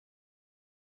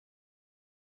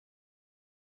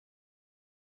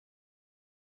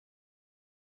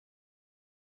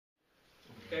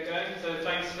Get going. So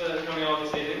thanks for coming on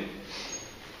this evening.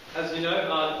 As you know,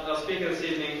 our speaker this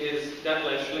evening is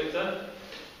Detlev Schlichter.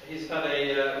 He's had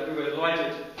we were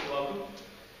delighted to welcome.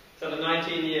 He's had a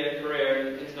 19-year career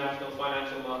in international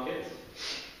financial markets.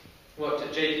 Worked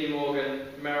at JP Morgan,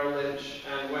 Merrill Lynch,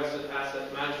 and Western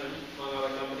Asset Management, among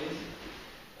other companies.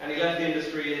 And he left the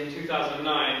industry in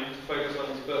 2009 to focus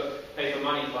on his book, Paper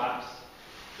Money Collapse,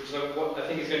 which is what I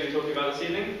think he's going to be talking about this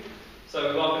evening.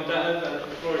 So welcome, Detlev,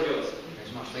 and the floor is yours.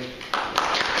 Thanks so much. Thank you.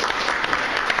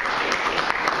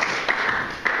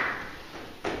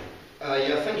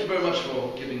 Thank you very much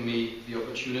for giving me the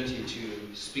opportunity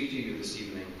to speak to you this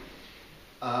evening.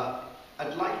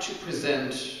 I'd like to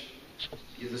present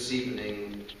you this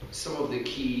evening some of the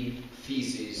key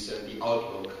theses and the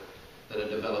outlook that are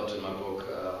developed in my book,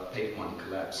 Paper Money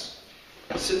Collapse.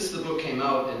 Since the book came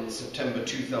out in September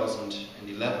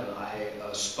 2011,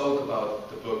 I spoke about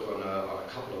the book on a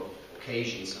couple of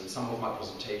occasions, and some of my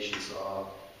presentations are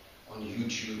on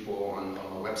YouTube or on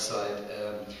my website.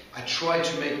 I try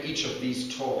to make each of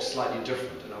these talks slightly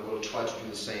different, and I will try to do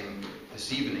the same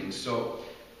this evening. So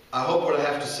I hope what I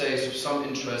have to say is of some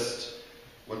interest,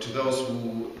 or to those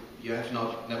who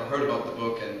never heard about the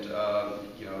book and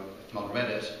have not read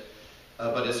it.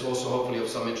 But it's also hopefully of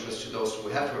some interest to those who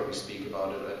have heard me speak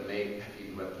about it and may have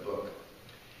even read the book.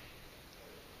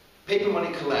 Paper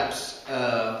Money Collapse,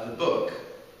 the book,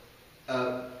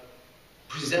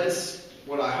 presents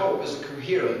what I hope is a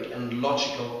coherent and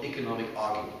logical economic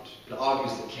argument. It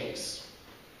argues the case.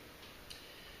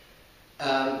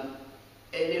 And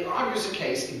it argues a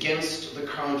case against the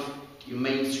current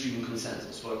mainstream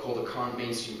consensus, what I call the current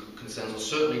mainstream consensus,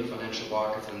 certainly in financial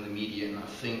markets and in the media, and I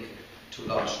think to a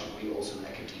large degree also in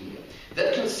academia.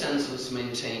 That consensus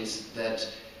maintains that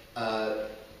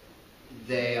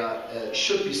there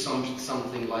should be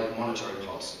something like monetary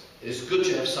policy. It is good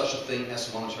to have such a thing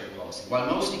as monetary policy. While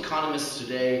most economists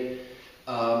today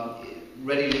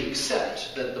readily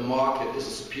accept that the market is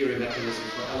a superior mechanism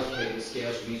for allocating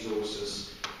scarce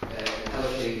resources and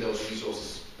allocating those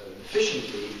resources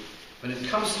efficiently, when it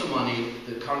comes to money,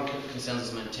 the current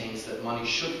consensus maintains that money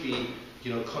should be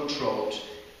controlled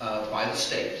by the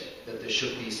state, that there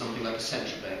should be something like a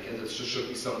central bank, and that there should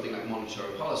be something like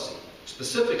monetary policy.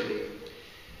 Specifically,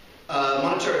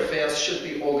 monetary affairs should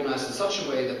be organized in such a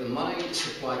way that the money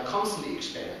supply constantly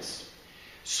expands,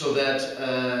 so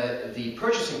that the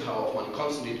purchasing power of money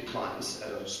constantly declines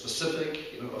at a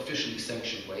specific, officially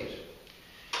sanctioned rate,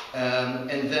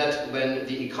 and that when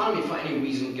the economy for any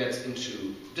reason gets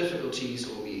into difficulties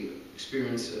or we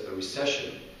experience a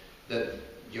recession, that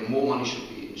more money should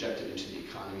be injected into the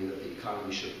economy, that the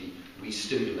economy should be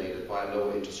re-stimulated by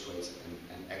lower interest rates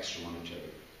and extra monetary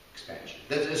expansion.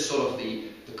 That is sort of the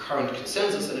current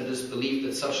consensus, and it is believed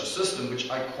that such a system, which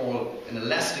I call an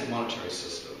elastic monetary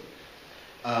system,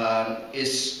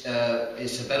 is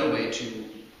a better way to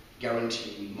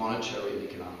guarantee monetary and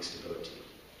economic stability.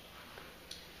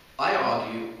 I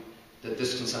argue that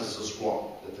this consensus is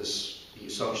wrong, that the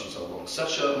assumptions are wrong.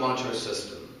 Such a monetary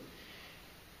system,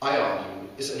 I argue,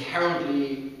 is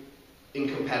inherently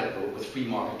incompatible with free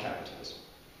market capitalism.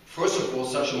 First of all,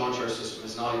 such a monetary system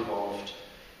has not evolved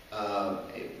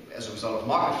as a result of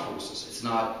market forces. It's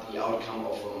not the outcome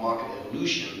of a market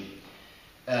evolution,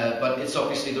 but it's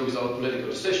obviously the result of political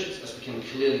decisions, as we can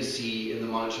clearly see in the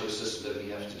monetary system that we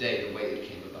have today, the way it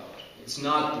came about. It's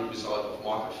not the result of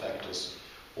market factors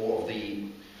or of the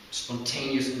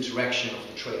spontaneous interaction of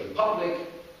the trading public.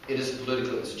 It is a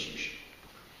political institution.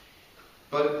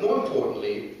 But more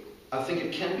importantly, I think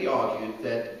it can be argued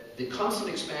that the constant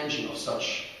expansion of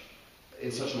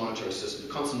in such a monetary system,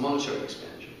 the constant monetary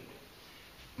expansion,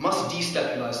 must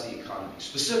destabilize the economy.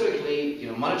 Specifically,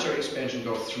 monetary expansion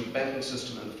goes through the banking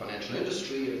system and the financial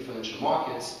industry and the financial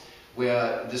markets,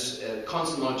 where this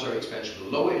constant monetary expansion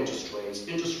will lower interest rates.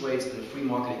 Interest rates in a free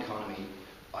market economy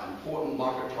are important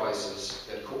market prices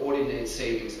that coordinate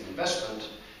savings and investment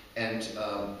and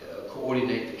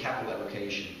coordinate the capital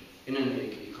allocation in an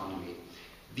economy.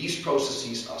 These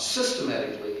processes are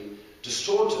systematically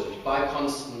distorted by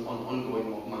constant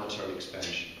ongoing monetary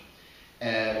expansion.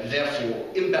 Therefore,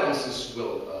 imbalances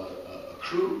will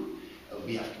accrue.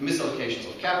 We have misallocations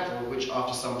of capital, which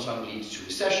after some time leads to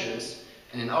recessions.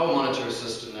 And in our monetary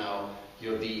system now,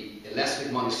 the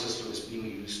elastic money system is being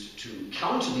used to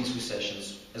counter these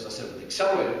recessions, as I said, with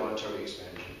accelerated monetary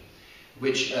expansion,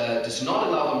 which does not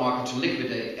allow the market to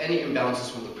liquidate any imbalances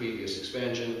from the previous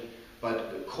expansion,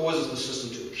 but causes the system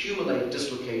to accumulate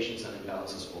dislocations and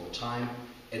imbalances over time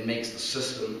and makes the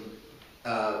system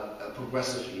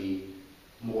progressively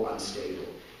more unstable.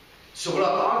 So what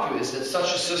I argue is that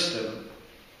such a system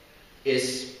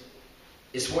is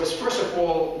is first of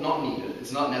all not needed,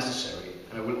 it's not necessary,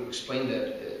 and I will explain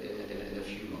that in a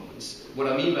few moments. What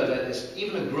I mean by that is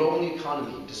even a growing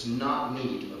economy does not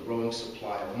need a growing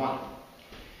supply of money.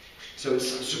 So it's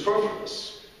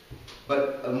superfluous,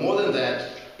 but more than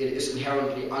that, it is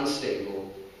inherently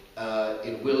unstable.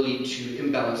 It will lead to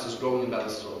imbalances, growing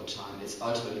imbalances over time. It's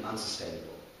ultimately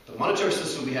unsustainable. The monetary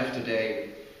system we have today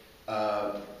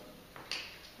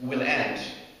will end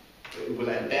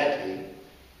badly,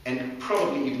 and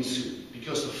probably even soon.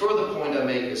 Because the further point I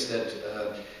make is that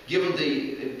given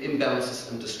the imbalances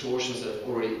and distortions that have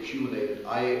already accumulated,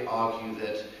 I argue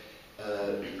that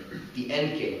the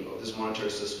end game of this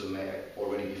monetary system may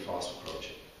already be fast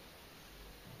approaching.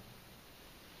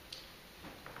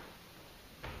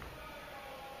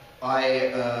 I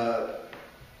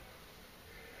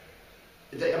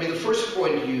mean, the first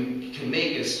point you can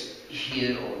make is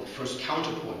here, or the first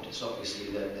counterpoint is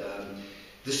obviously that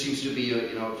this seems to be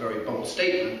a very bold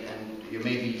statement, and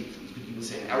maybe you could even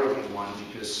say an arrogant one,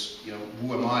 because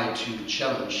who am I to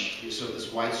challenge sort of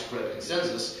this widespread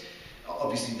consensus?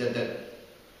 Obviously, that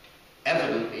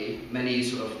evidently many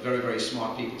sort of very, very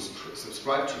smart people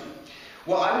subscribe to.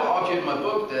 Well, I will argue in my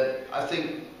book that I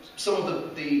think some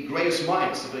of the greatest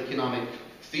minds of economic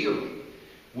theory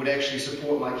would actually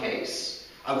support my case.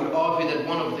 I would argue that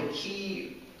one of the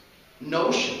key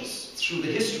notions through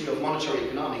the history of monetary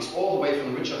economics, all the way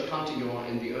from Richard Cantillon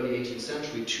in the early 18th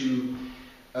century to,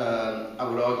 I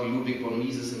would argue, Ludwig von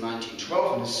Mises in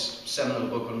 1912 in his seminal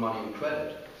book on money and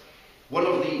credit. One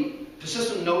of the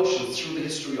persistent notions through the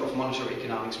history of monetary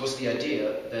economics was the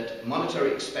idea that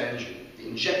monetary expansion, the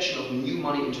injection of new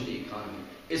money into the economy,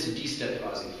 is a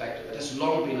destabilizing factor. That has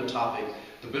long been a topic.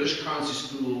 The British Currency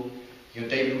School,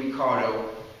 David Ricardo,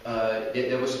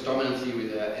 there was a dominant theory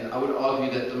there, and I would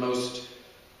argue that the most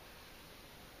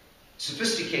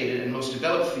sophisticated and most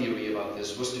developed theory about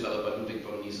this was developed by Ludwig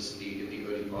von Mises in the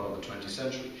early part of the 20th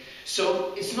century.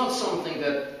 So it's not something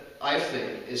that I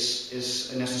think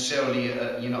is necessarily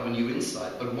a new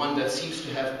insight, but one that seems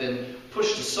to have been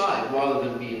pushed aside rather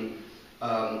than being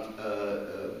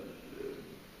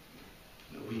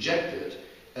rejected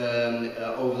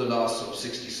over the last sort of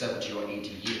 60, 70 or 80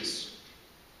 years.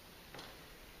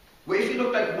 Well, if you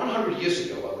look back 100 years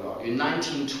ago, I would argue, in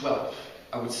 1912,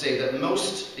 I would say that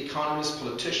most economists,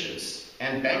 politicians,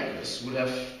 and bankers would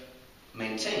have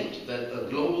maintained that a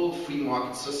global free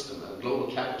market system, a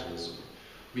global capitalism,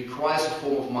 requires a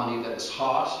form of money that is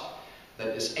hard, that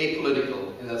is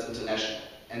apolitical, and that's international.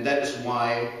 And that is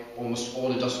why almost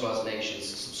all industrialized nations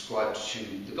subscribed to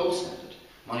the gold standard.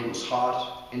 Money was hard,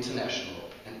 international,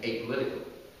 and apolitical.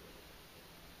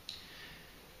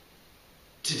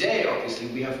 Today, obviously,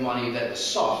 we have money that is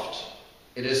soft.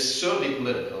 It is certainly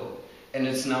political, and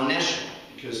it's now national,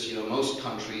 because most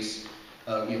countries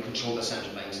control their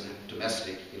central banks and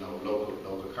domestic,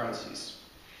 local currencies.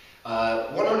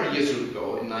 100 years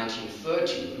ago, in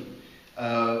 1913,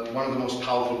 one of the most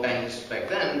powerful bankers back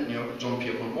then, John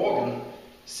Pierre von Morgan,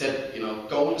 said,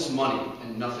 gold is money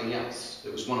and nothing else.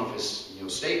 It was one of his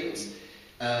statements.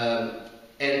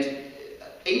 And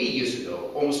 80 years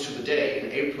ago, almost to the day,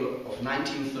 in April of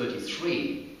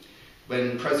 1933,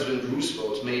 when President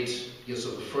Roosevelt made the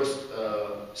first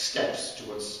steps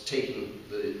towards taking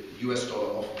the US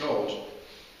dollar off gold,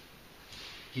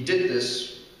 he did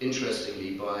this,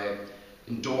 interestingly, by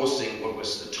endorsing what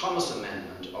was the Thomas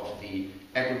Amendment of the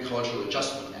Agricultural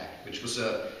Adjustment Act, which was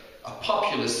a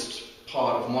populist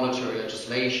part of monetary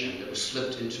legislation that was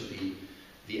slipped into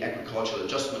the Agricultural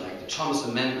Adjustment Act, the Thomas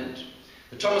Amendment.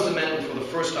 The Thomas Amendment for the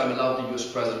first time allowed the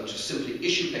US president to simply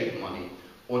issue paper money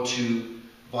or to,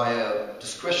 via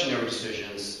discretionary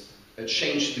decisions,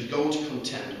 change the gold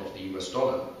content of the US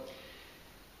dollar.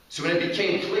 So when it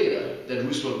became clear that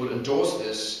Roosevelt would endorse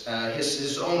this,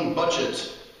 his own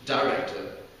budget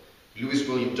director, Louis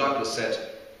William Douglas, said,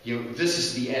 this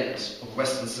is the end of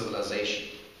Western civilization.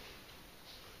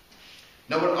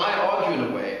 Now, what I argue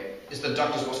in a way is that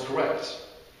Douglas was correct.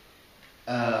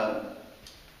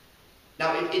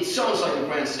 Now, it sounds like a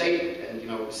grand statement, and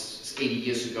it's 80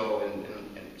 years ago, and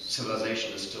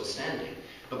civilization is still standing.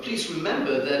 But please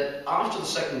remember that after the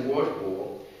Second World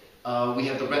War, we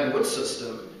had the Bretton Woods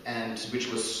system, which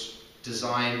was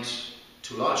designed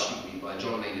to a large degree by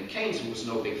John Maynard Keynes, who was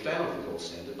no big fan of the gold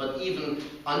standard. But even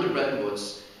under Bretton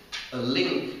Woods, a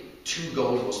link to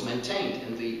gold was maintained,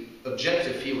 and the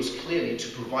objective here was clearly to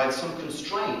provide some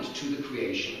constraint to the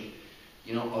creation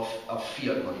of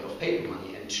fiat money, of paper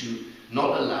money, and to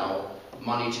not allow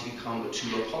money to become a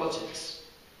tool of politics.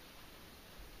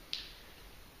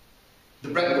 The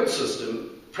Bretton Woods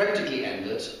system practically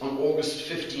ended on August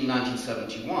 15,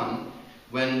 1971,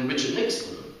 when Richard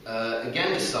Nixon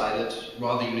again decided,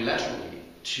 rather unilaterally,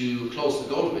 to close the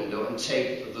gold window and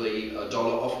take the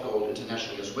dollar off gold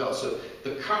internationally as well. So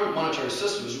the current monetary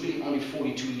system is really only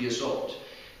 42 years old.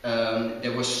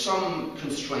 There were some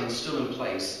constraints still in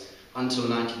place until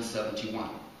 1971.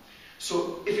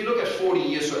 So if you look at 40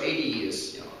 years or 80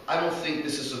 years, I don't think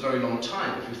this is a very long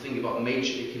time if you think about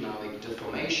major economic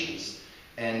deformations.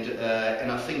 And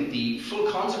I think the full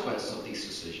consequences of these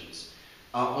decisions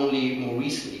are only more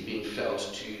recently being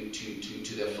felt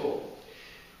to their full.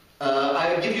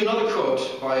 I'll give you another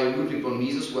quote by Ludwig von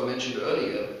Mises, who I mentioned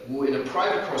earlier, who in a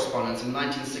private correspondence in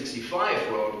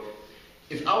 1965 wrote,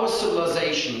 "If our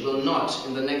civilization will not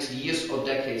in the next years or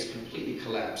decades completely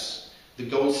collapse, the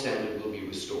gold standard will be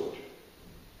restored."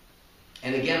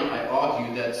 And again, I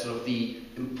argue that sort of the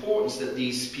importance that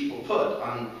these people put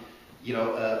on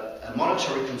a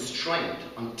monetary constraint,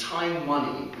 on time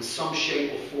money in some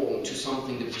shape or form to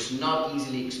something that was not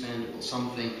easily expandable,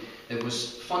 something that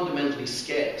was fundamentally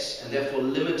scarce and therefore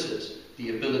limited the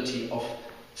ability of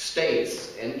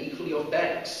states and equally of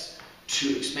banks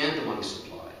to expand the money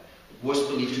supply, was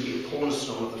believed to be a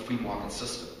cornerstone of the free market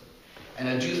system. And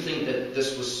I do think that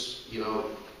this was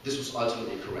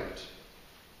ultimately correct.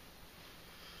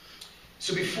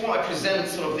 So before I present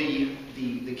sort of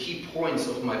the key points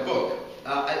of my book,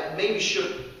 I maybe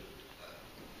should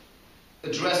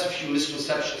address a few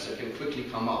misconceptions that can quickly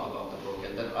come up about the book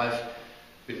and that I've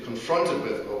been confronted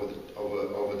with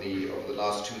over the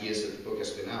last 2 years that the book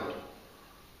has been out.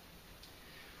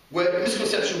 Well,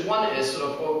 misconception one is sort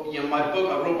of, I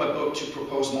wrote my book to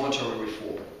propose monetary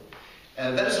reform.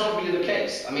 That is not really the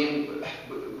case. I mean,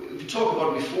 if you talk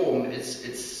about reform,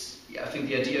 I think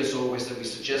the idea is always that we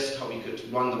suggest how we could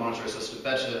run the monetary system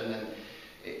better, and then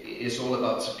it's all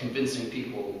about convincing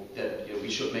people that we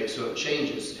should make certain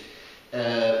changes.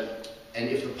 And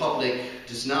if the public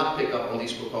does not pick up on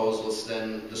these proposals,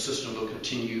 then the system will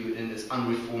continue in its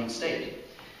unreformed state.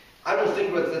 I don't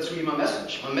think that's really my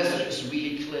message. My message is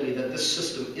really clearly that this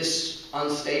system is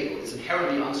unstable. It's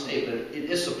inherently unstable. It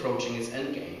is approaching its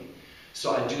end game.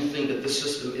 So I do think that this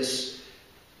system is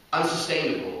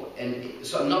unsustainable. And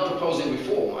so I'm not proposing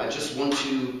reform. I just want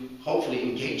to hopefully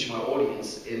engage my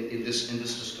audience in this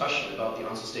discussion about the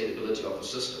unsustainability of the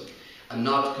system. I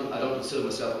don't consider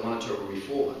myself a monetary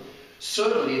reformer.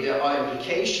 Certainly there are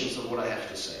implications of what I have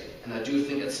to say, and I do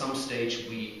think at some stage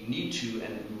we need to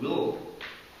and we will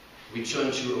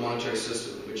return to a monetary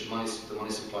system in which the money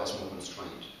supply is more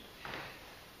constrained.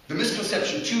 The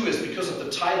misconception too is because of the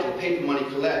title, Paper Money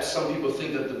Collapse, some people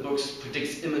think that the book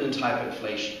predicts imminent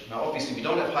hyperinflation. Now obviously we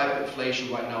don't have hyperinflation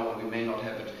right now, and we may not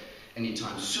have it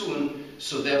anytime soon,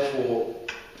 so therefore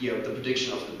the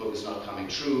prediction of the book is not coming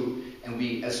true,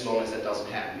 and as long as that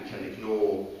doesn't happen, we can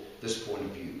ignore this point of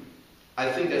view. I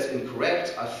think that's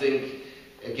incorrect. I think,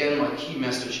 again, my key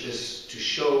message is to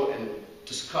show and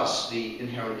discuss the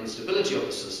inherent instability of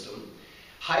the system.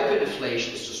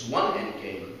 Hyperinflation is just one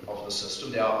endgame of the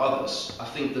system. There are others. I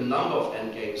think the number of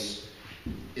endgames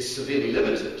is severely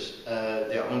limited.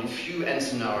 There are only few end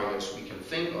scenarios we can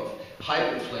think of.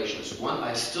 Hyperinflation is one.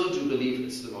 I still do believe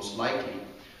it's the most likely,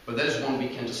 but that is one we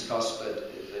can discuss, but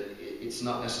it's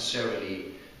not necessarily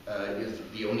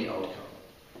the only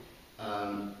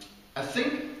outcome. I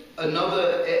think and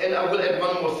I will add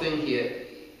one more thing here,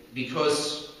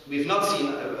 because we've not seen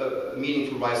a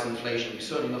meaningful rise in inflation. We've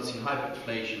certainly not seen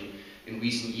hyperinflation in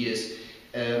recent years.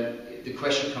 The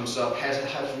question comes up,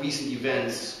 have recent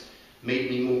events made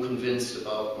me more convinced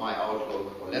about my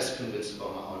outlook or less convinced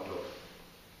about my outlook?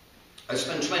 I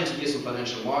spent 20 years in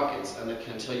financial markets, and I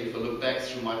can tell you, if I look back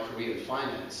through my career in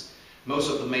finance,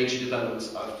 most of the major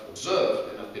developments I've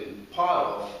observed and I've been part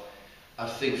of, I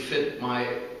think fit my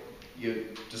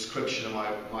description and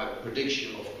my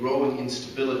prediction of growing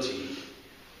instability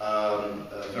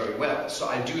very well. So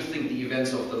I do think the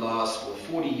events of the last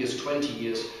 40 years, 20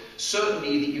 years,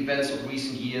 certainly the events of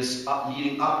recent years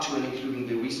leading up to and including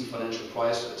the recent financial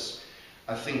crisis,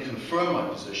 I think confirm my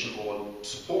position or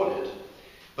support it.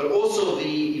 But also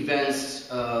the events,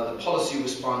 the policy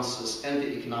responses and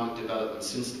the economic development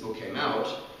since the book came out,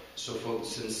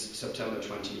 since September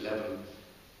 2011,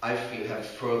 I feel have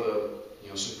further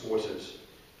supported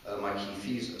my key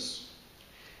thesis.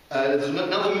 There's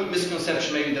another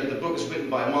misconception maybe that the book is written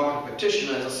by a market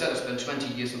practitioner. As I said, I spent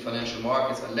 20 years in financial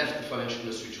markets. I left the financial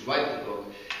industry to write the book.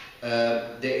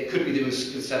 There could be the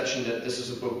misconception that this is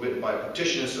a book written by a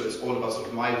practitioner, so it's all about sort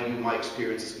of my view, my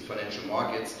experiences in financial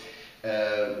markets,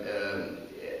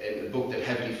 and a book that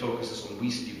heavily focuses on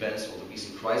recent events or the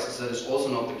recent crisis. That is also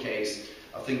not the case.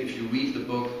 I think if you read the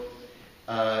book,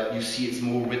 you see it's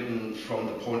more written from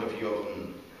the point of view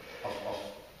of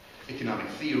economic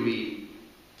theory,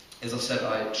 as I said,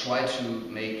 I try to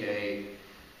make a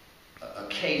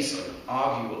case,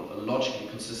 argue a logically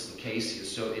consistent case here.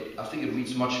 So I think it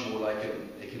reads much more like an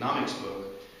economics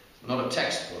book, not a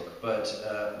textbook, but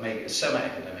maybe a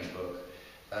semi-academic book,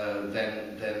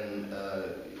 than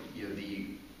the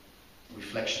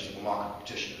reflections of a market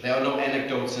practitioner. There are no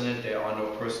anecdotes in it, there are no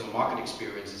personal market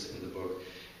experiences in the book.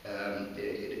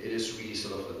 It is really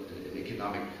sort of an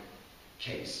economic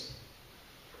case.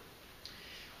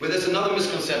 Well, there's another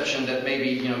misconception that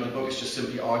maybe the book is just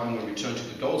simply arguing a return to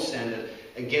the gold standard.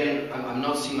 Again, I'm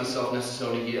not seeing myself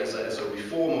necessarily here as a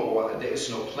reformer, or there is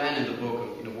no plan in the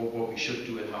book of what we should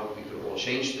do and how we could all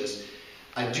change this.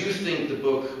 I do think the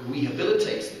book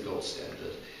rehabilitates the gold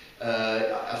standard.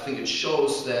 I think it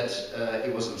shows that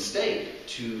it was a mistake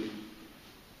to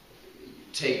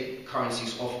take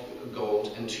currencies off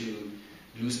gold and to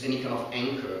lose any kind of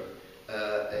anchor.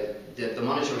 That the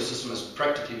monetary system has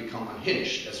practically become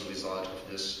unhinged as a result of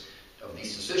these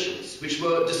decisions, which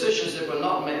were decisions that were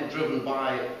not driven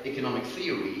by economic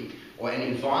theory or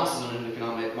any advances in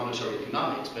monetary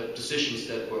economics, but decisions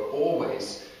that were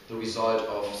always the result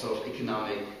of sort of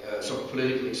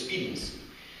political expediency.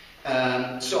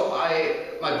 So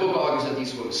my book argues that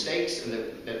these were mistakes, and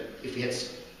that if we had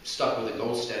stuck with the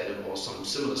gold standard or some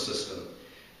similar system,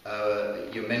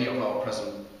 many of our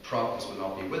present problems would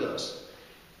not be with us.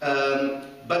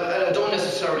 But I don't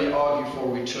necessarily argue for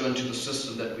a return to the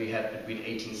system that we had between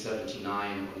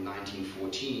 1879 or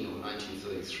 1914 or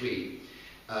 1933.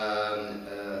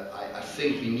 I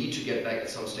think we need to get back at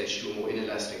some stage to a more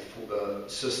inelastic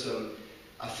system.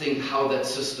 I think how that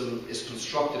system is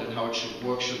constructed and how it should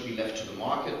work should be left to the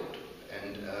market.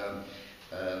 And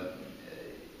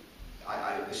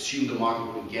I assume the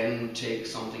market will again take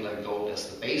something like gold as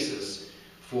the basis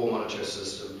for a monetary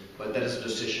system, but that is a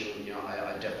decision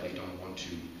I definitely don't want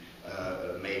to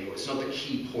make. It's not the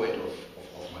key point of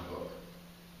my book.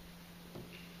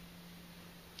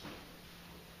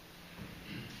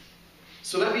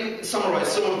 So let me summarize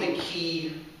some of the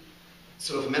key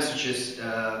sort of messages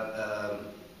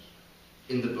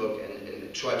in the book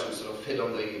and try to sort of hit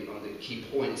on the key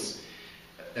points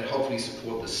that hopefully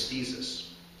support this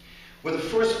thesis. Well, the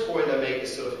first point I make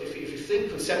is sort of if you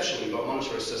think conceptually about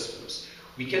monetary systems,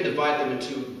 we can divide them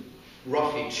into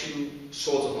roughly two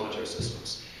sorts of monetary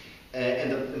systems.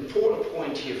 And the important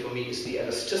point here for me is the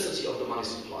elasticity of the money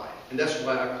supply. And that's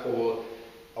why I call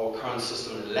our current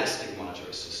system an elastic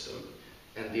monetary system.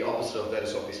 And the opposite of that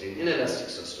is obviously an inelastic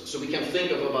system. So we can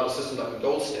think about a system like a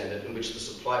gold standard in which the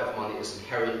supply of money is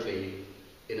inherently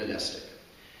inelastic.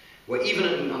 Where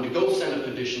even under gold standard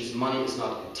conditions, money is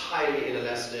not entirely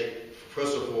inelastic.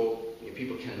 First of all,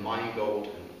 people can mine gold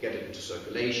and get it into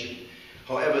circulation.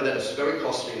 However, that is very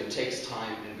costly and it takes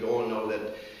time, and we all know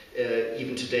that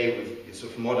even today with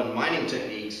sort of modern mining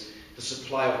techniques, the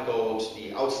supply of gold,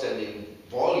 the outstanding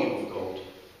volume of gold,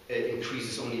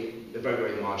 increases only very,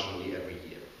 very marginally every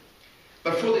year.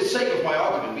 But for the sake of my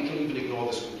argument, we can even ignore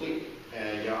this completely.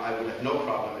 And I would have no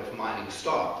problem if mining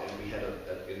stopped and we had an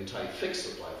entirely fixed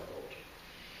supply of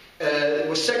gold.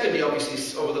 Well, secondly,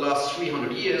 obviously, over the last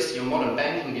 300 years, modern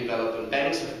banking developed, and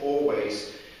banks have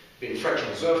always been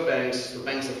fractional reserve banks. The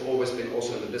banks have always been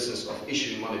also in the business of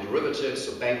issuing money derivatives,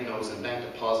 so banknotes and bank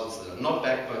deposits that are not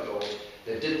backed by gold.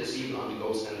 They did this even under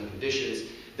gold standard conditions.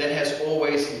 That has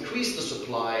always increased the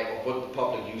supply of what the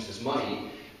public used as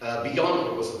money beyond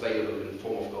what was available in the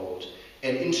form of gold,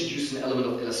 and introduced an element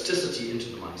of elasticity into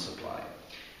the money supply,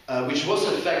 which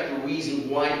was in fact the reason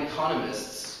why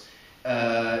economists,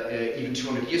 even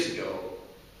 200 years ago,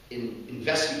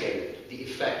 investigated the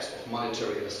effects of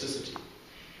monetary elasticity.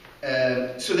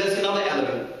 So there's another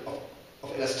element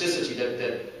of elasticity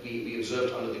that we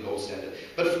observed under the gold standard.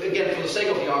 But again, for the sake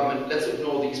of the argument, let's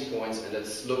ignore these points and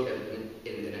let's look at an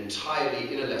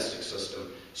entirely inelastic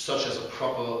system, such as a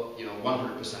proper,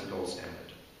 100% gold standard.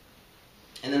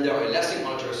 And then there are elastic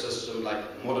monetary systems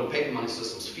like modern paper money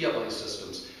systems, fiat money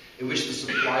systems, in which the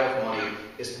supply of money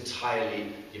is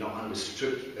entirely,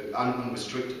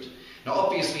 unrestricted. Now,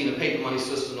 obviously, in a paper money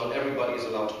system, not everybody is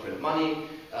allowed to print money.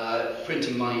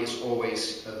 Printing money is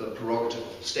always the prerogative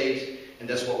of the state, and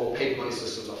that's why all paper money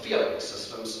systems are fiat money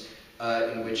systems,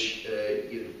 in which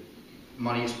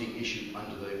money is being issued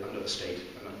under the state,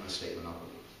 under a state monopoly.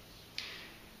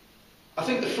 I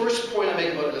think the first point I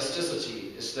make about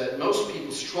elasticity is that most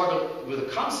people struggle with the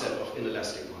concept of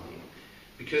inelastic money,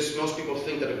 because most people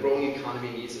think that a growing economy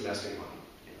needs elastic money.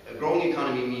 A growing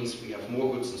economy means we have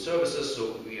more goods and services,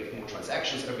 so we have more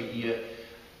transactions every year.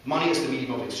 Money is the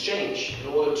medium of exchange.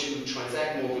 In order to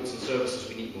transact more goods and services,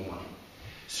 we need more money.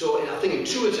 So, and I think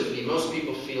intuitively, most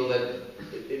people feel that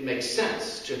it makes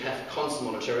sense to have constant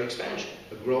monetary expansion.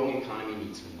 A growing economy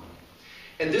needs more money.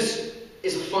 And this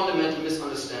is a fundamental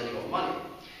misunderstanding of money.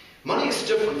 Money is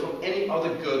different from any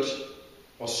other good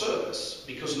or service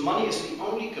because money is the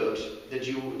only good that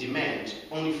you demand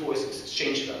only for its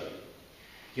exchange value.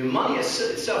 Your money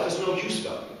itself has no use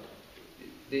value.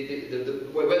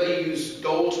 Whether you use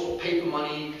gold or paper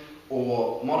money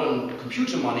or modern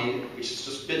computer money, which is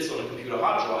just bits on a computer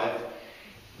hard drive,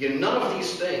 none of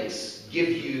these things give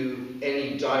you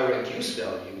any direct use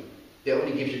value. They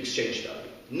only give you exchange value.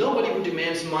 Nobody who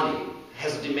demands money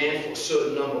has a demand for a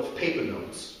certain number of paper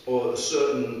notes or a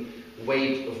certain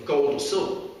weight of gold or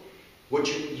silver. What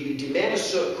you demand a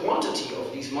certain quantity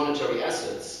of these monetary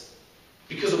assets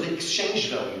because of the exchange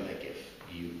value they give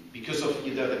you, because of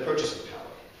their purchasing power.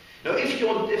 Now, if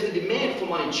the demand for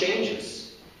money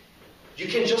changes, you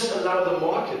can just allow the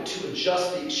market to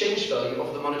adjust the exchange value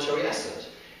of the monetary asset,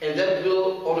 and that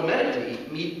will automatically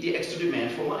meet the extra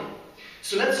demand for money.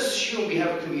 So let's assume we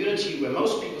have a community where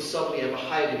most people suddenly have a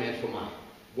higher demand for money.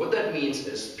 What that means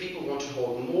is people want to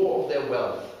hold more of their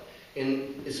wealth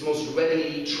in its most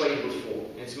readily tradable form,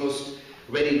 in its most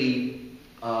readily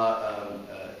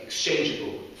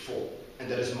exchangeable form,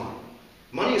 and that is money.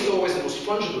 Money is always the most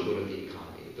fungible good in the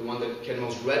economy, the one that can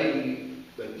most readily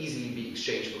and easily be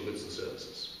exchanged for goods and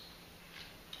services.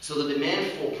 So the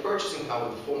demand for purchasing power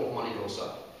in the form of money goes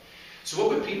up. So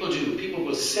what would people do? People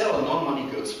will sell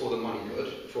non-money goods for the money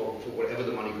good, for whatever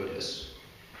the money good is,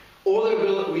 or they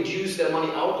will reduce their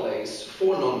money outlays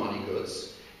for non-money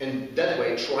goods, and that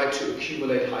way try to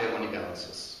accumulate higher money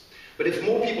balances. But if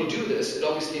more people do this, it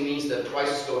obviously means that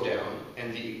prices go down,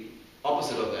 and the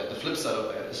opposite of that, the flip side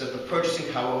of that, is that the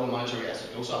purchasing power of the monetary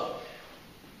asset goes up.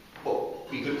 Well,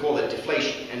 we could call that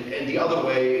deflation. And the other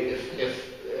way, if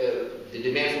the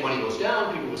demand for money goes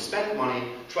down, people will spend money,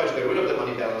 try to get rid of their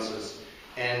money balances,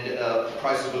 and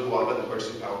prices will go up, but the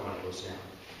purchasing power of money goes down.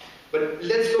 But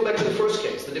let's go back to the first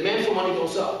case. The demand for money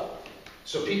goes up.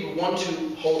 So people want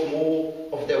to hold more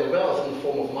of their wealth in the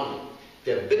form of money.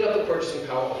 They bid up the purchasing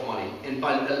power of money, and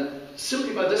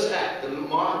simply by this act, the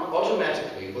market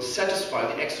automatically will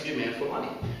satisfy the extra demand for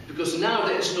money, because now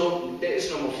there is no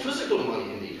more physical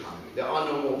money in the economy. There are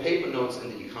no more paper notes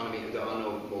in the economy, and there are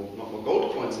no more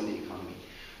gold coins in the economy.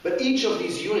 But each of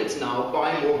these units now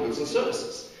buy more goods and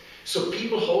services. So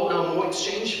people hold now more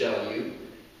exchange value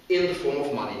in the form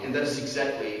of money, and that is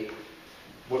exactly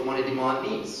what money demand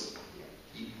means.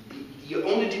 You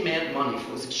only demand money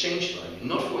for its exchange value,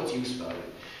 not for its use value.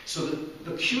 So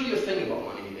the peculiar thing about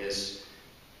money is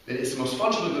that it's the most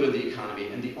fungible good of the economy,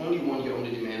 and the only one you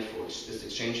only demand for is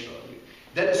exchange value.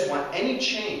 That is why any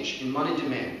change in money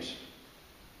demand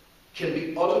can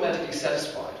be automatically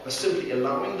satisfied by simply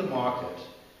allowing the market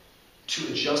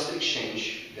to adjust the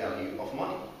exchange value of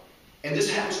money. And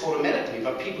this happens automatically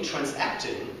by people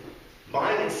transacting,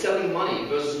 buying and selling money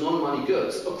versus non-money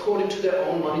goods according to their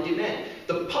own money demand.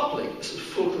 The public is in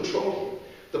full control here.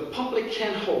 The public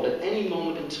can hold at any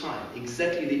moment in time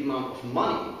exactly the amount of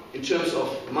money in terms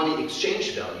of money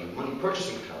exchange value, money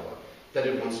purchasing power that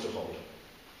it wants to hold.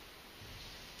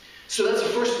 So that's the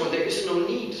first one. There is no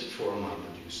need for a money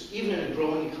producer. Even in a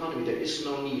growing economy, there is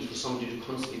no need for somebody to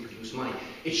constantly produce money.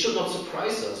 It should not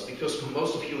surprise us, because for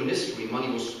most of human history,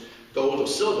 money was gold or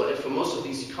silver, and for most of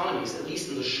these economies, at least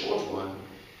in the short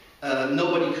run,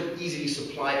 nobody could easily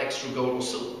supply extra gold or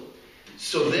silver.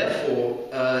 So therefore,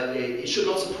 it should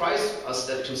not surprise us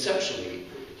that conceptually,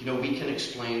 we can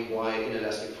explain why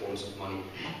inelastic forms of money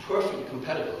are perfectly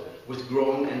compatible with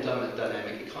growing and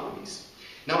dynamic economies.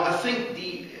 Now, I think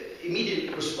the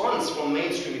immediate response from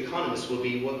mainstream economists will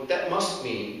be, well, that must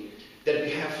mean that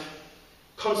we have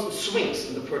constant swings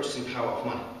in the purchasing power of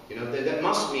money. That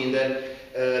must mean that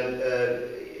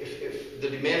if the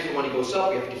demand for money goes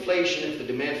up, we have deflation. If the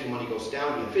demand for money goes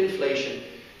down, we have inflation.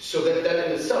 So that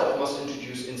in itself must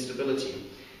introduce instability.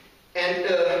 And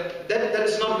that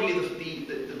is not really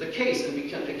the case, and we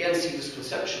can again see this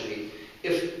conceptually.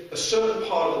 If a certain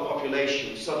part of the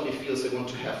population suddenly feels they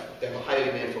have a higher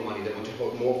demand for money, they want to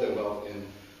hold more of their wealth in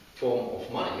form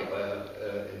of money,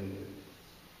 in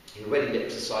readily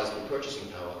exercisable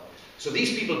purchasing power. So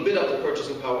these people bid up the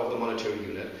purchasing power of the monetary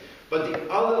unit, but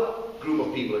the other group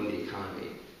of people in the economy,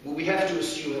 who we have to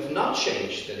assume have not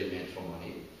changed their demand for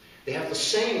money, they have the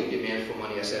same demand for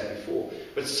money as I had before,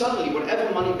 but suddenly,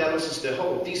 whatever money balances they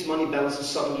hold, these money balances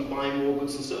suddenly buy more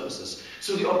goods and services.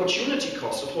 So the opportunity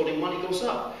cost of holding money goes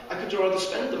up. I could rather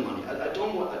spend the money.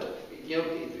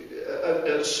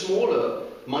 A smaller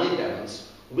money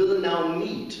balance will now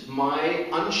meet my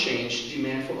unchanged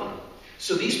demand for money.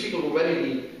 So these people will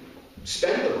readily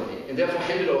spend the money and therefore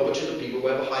hand it over to the people who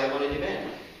have a higher money demand.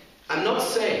 I'm not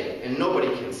saying, and nobody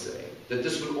can say, that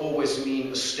this will always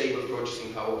mean a stable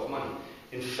purchasing power of money.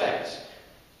 In fact,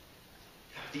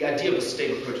 the idea of a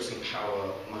stable purchasing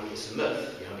power money is a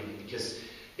myth, because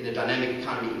in a dynamic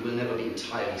economy it will never be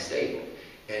entirely stable.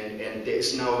 And there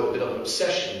is now a bit of an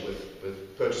obsession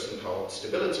with purchasing power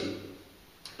stability.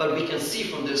 But we can see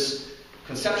from this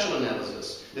conceptual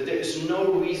analysis that there is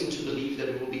no reason to believe that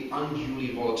it will be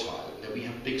unduly volatile, that we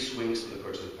have big swings in the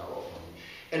purchasing power of money.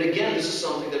 And again, this is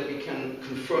something that we can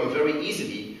confirm very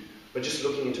easily by just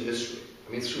looking into history.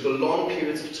 I mean, through the long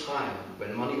periods of time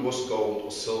when money was gold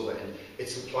or silver and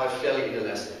its supply fairly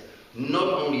inelastic, not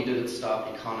only did it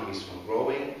stop economies from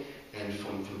growing and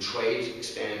from trade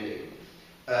expanding,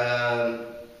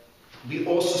 we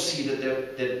also see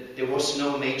that there was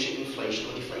no major inflation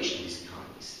or deflation in these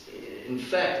economies. In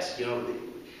fact,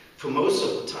 for most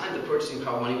of the time, the purchasing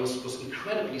power money was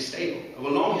incredibly stable.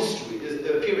 Our long history,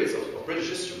 periods of British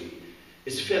history,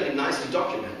 is fairly nicely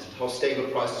documented how stable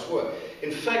prices were.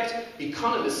 In fact,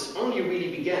 economists only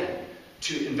really began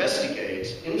to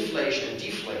investigate inflation and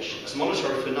deflation as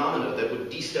monetary phenomena that would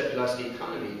destabilize the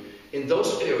economy in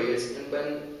those periods and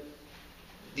when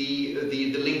the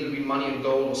link between money and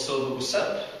gold or silver was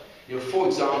settled. For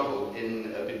example,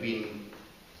 between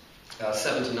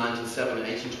 1797 and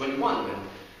 1821,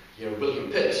 when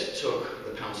William Pitt took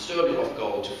the pound sterling off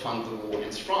gold to fund the war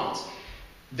against France.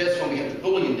 That's when we had the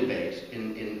bullion debate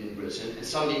in Britain, and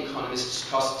some of the economists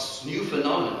discussed this new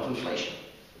phenomenon of inflation.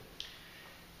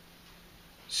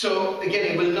 So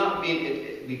again, it will not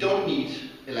be. We don't need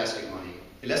elastic money.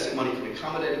 Elastic money can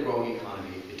accommodate a growing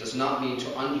economy. It does not lead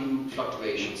to undue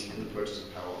fluctuations in the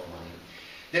purchasing power of money.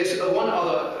 There's one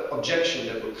other objection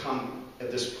that will come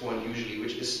at this point usually,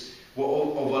 which is,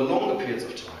 well, over longer periods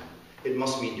of time, it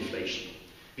must mean deflation.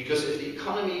 Because if the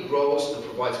economy grows and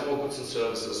provides more goods and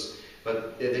services,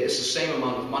 but there is the same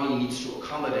amount of money needs to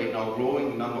accommodate now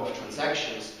growing number of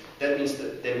transactions, that means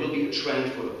that there will be a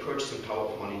trend for the purchasing power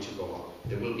of money to go up.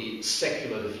 There will be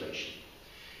secular deflation.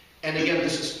 And again,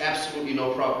 this is absolutely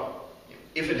no problem.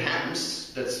 If it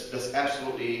happens, that's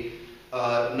absolutely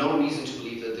no reason to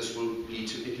believe that this will lead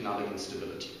to economic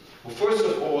instability. Well, first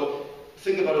of all,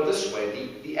 think about it this way.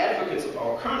 The advocates of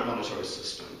our current monetary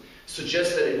system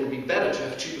suggest that it would be better to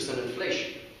have 2%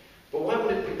 inflation. But why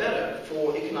would it be better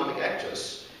for economic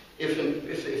actors if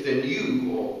they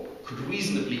knew or could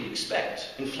reasonably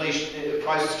expect inflation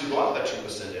prices to go up by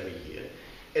 2% every year?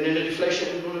 And in a deflation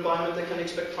environment, they can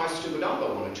expect prices to go down by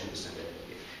 1 or 2% every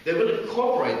year. They will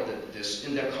incorporate this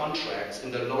in their contracts,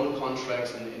 in their loan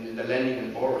contracts, and in their lending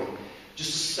and borrowing,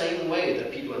 just the same way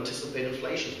that people anticipate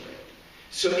inflation rate.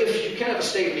 So if you can have a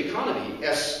stable economy,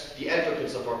 as the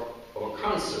advocates of our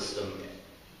current system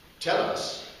tell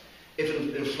us, if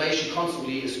inflation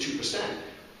constantly is 2%,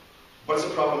 what's the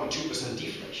problem with 2%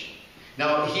 deflation?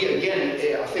 Now, here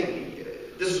again, I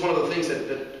think this is one of the things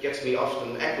that gets me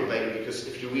often aggravated, because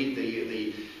if you read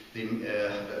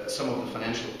some of the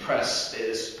financial press,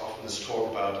 there's often this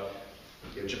talk about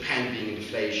Japan being in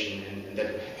deflation and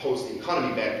that holds the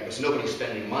economy back because nobody's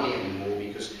spending money anymore,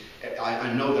 because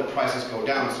I know that prices go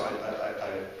down, so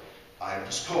I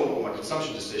postpone all my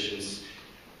consumption decisions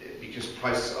because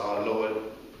prices are lower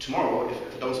tomorrow.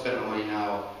 If I don't spend my money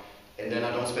now, and then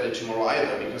I don't spend it tomorrow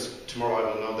either, because tomorrow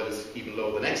I will know that it's even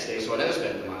lower the next day, so I never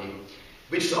spend the money,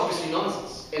 which is obviously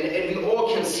nonsense. And we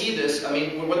all can see this. I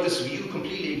mean, what this view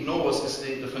completely ignores is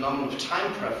the phenomenon of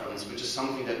time preference, which is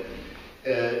something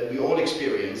that we all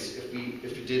experience. If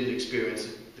we didn't experience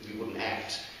it, we wouldn't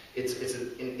act. It's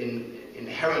an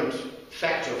inherent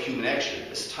factor of human action,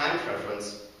 this time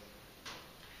preference.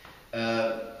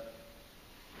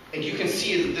 And you can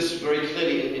see this very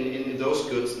clearly in those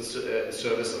goods and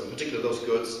services, in particular those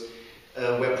goods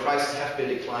where prices have been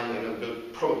declining and will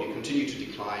probably continue to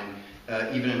decline,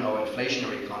 even in our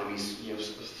inflationary economies.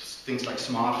 Things like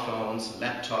smartphones,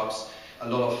 laptops, a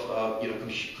lot of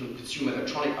consumer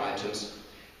electronic items.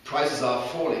 Prices are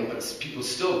falling, but people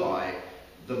still buy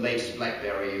the latest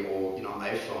BlackBerry or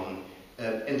iPhone.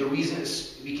 And the reason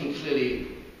is, we can clearly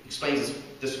explain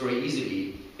this very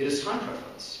easily. It is time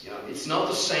preference. It's not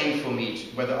the same for me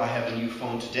whether I have a new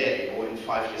phone today or in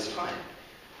 5 years' time.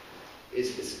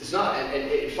 It's not.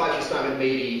 And in 5 years' time, it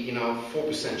may be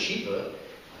 4% cheaper.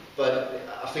 But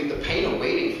I think the pain of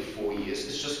waiting for 4 years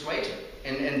is just greater.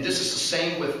 And this is the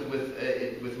same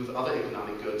with other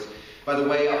economic goods. By the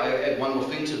way, I add one more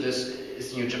thing to this: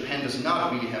 is Japan does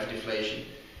not really have deflation,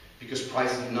 because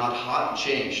prices have not hardly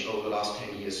changed over the last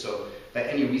 10 years. So by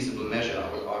any reasonable measure,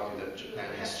 I would argue that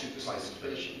Japan has price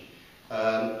inflation.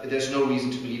 There's no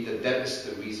reason to believe that is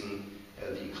the reason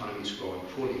the economy is growing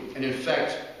poorly. And in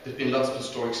fact, there have been lots of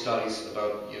historic studies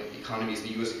about economies,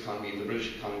 the US economy, the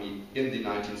British economy in the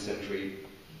 19th century,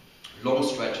 long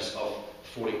stretches of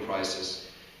falling prices,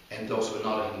 and those were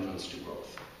not a hindrance to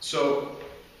growth. So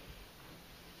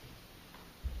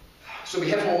So we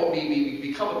have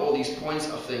we covered all these points,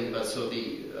 I think, but so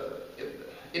the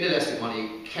inelastic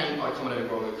money can accommodate a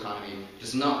growing economy,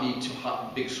 does not lead to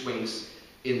big swings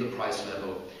in the price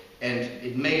level, and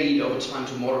it may lead over time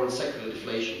to moderate secular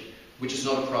deflation, which is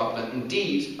not a problem.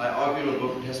 Indeed, I argue in the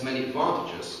book it has many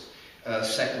advantages,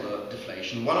 secular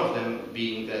deflation, one of them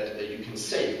being that you can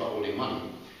save by holding money,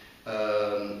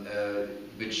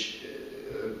 which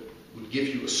would give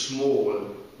you a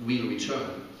small real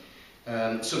return.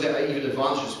 So there are even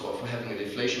advantages for having a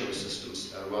deflationary system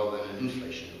rather than an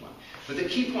inflationary one. But the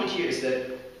key point here is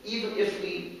that even if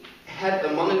we had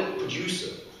a money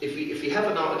producer, if we have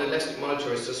now an elastic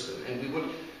monetary system and we would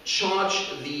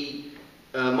charge the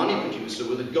money producer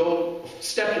with the goal of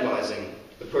stabilizing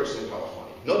the purchasing power of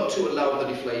money, not to allow the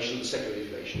deflation, the secular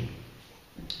deflation,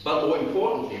 but more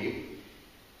importantly,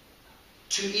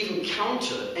 to even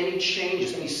counter any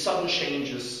changes, any sudden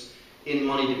changes in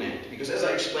money demand. Because as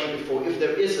I explained before, if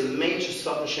there is a major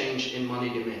sudden change in money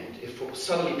demand, if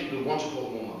suddenly people want to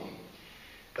hold more money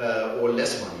or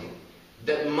less money,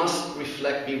 that must be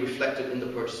reflected in the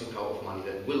purchasing power of money.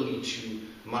 That will lead to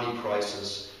money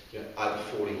prices either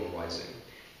falling or rising.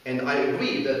 And I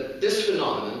agree that this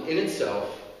phenomenon in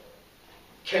itself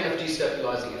can have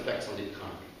destabilizing effects on the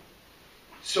economy.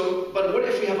 So, but what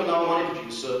if we have a now money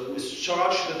producer who is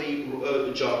charged with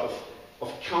the job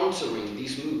of countering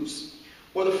these moves?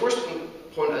 Well, the first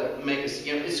point I'd make is,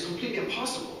 it's completely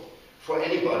impossible for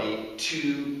anybody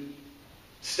to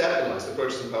stabilize the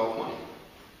purchasing power of money.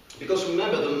 Because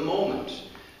remember, the moment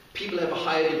people have a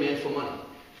higher demand for money,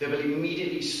 they will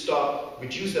immediately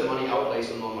reduce their money outlays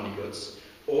on non-money goods,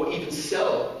 or even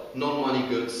sell non-money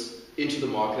goods into the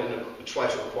market and try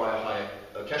to acquire higher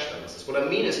cash balances. What I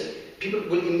mean is, people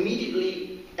will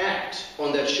immediately act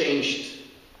on that changed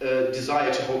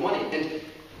desire to hold money. And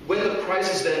when the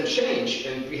prices then change,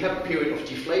 and we have a period of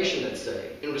deflation, let's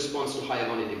say, in response to higher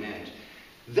money demand,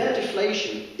 that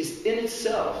deflation is in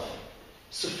itself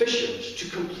sufficient to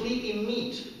completely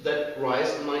meet that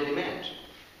rise in money demand.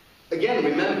 Again,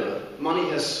 remember, money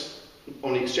has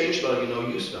only exchange value, no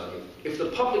use value. If the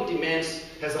public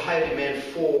has a higher demand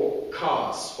for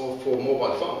cars or for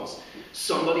mobile phones,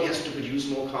 somebody has to produce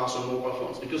more cars or mobile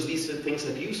phones because these things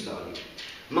have use value.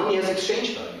 Money has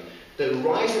exchange value. The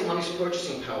rise in money's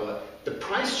purchasing power, the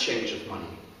price change of money,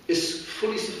 is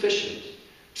fully sufficient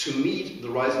to meet the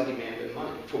rising demand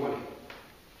for money.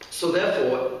 So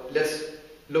therefore, let's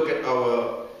look at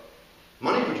our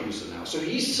money producer now. So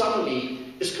he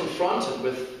suddenly is confronted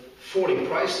with falling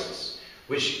prices,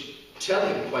 which tell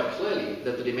him quite clearly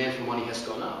that the demand for money has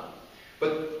gone up.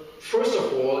 But first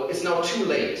of all, it's now too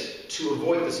late to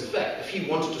avoid this effect. If he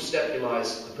wanted to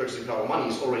stabilize the purchasing power of money,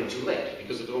 it's already too late,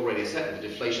 because it already has happened. The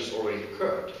deflation has already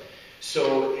occurred.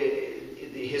 So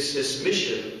his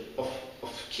mission of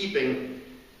keeping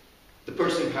the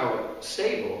purchasing power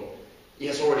stable, he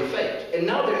has already failed. And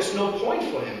now there is no point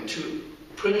for him to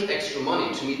print extra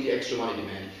money to meet the extra money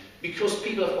demand, because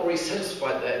people have already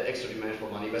satisfied that extra demand for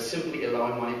money by simply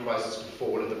allowing money prices to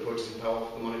fall and the purchasing power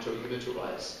of the monetary unit to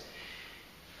rise.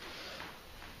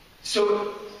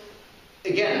 So,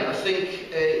 again, I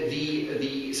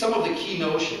think some of the key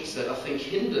notions that I think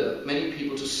hinder many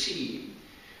people to see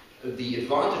the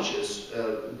advantages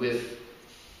of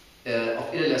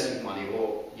inelastic money,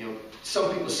 or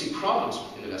some people see problems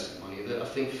with inelastic money that I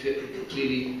think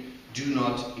clearly do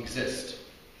not exist.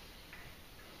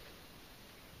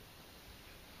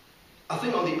 I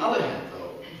think on the other hand,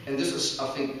 though, and this is, I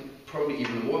think, probably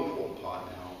even a more important part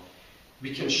now,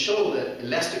 we can show that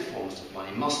elastic forms of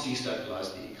money must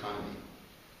destabilize the economy.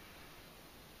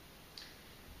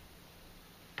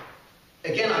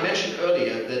 Again, I mentioned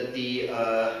earlier that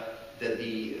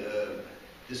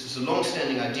this is a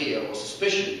long-standing idea or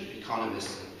suspicion.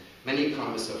 Economists, and many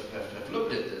economists have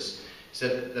looked at this, is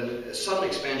that a sudden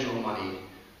expansion of money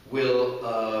will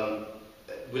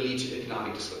lead to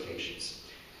economic dislocations.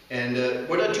 And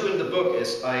what I do in the book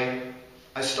is I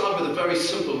start with a very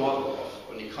simple model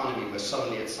of an economy where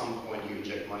suddenly at some point you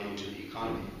inject money into the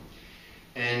economy.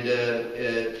 And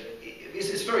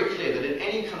it's very clear that in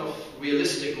any kind of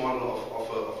realistic model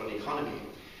of an economy,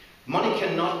 money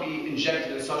cannot be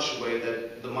injected in such a way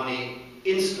that the money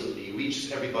instantly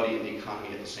reaches everybody in the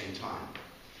economy at the same time.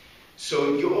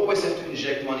 So you always have to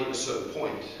inject money at a certain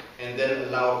point and then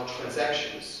allow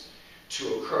transactions to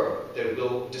occur that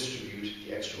will distribute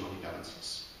the extra money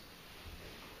balances.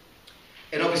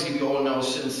 And obviously we all know,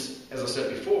 since, as I said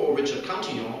before, Richard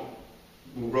Cantillon,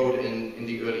 who wrote in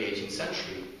the early 18th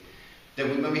century, that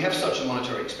when we have such a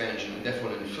monetary expansion and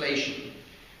therefore an inflation,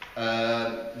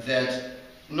 that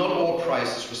not all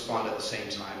prices respond at the same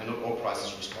time and not all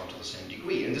prices respond to the same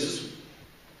degree. And this is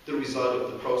the result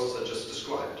of the process I just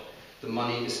described. The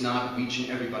money is not reaching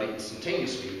everybody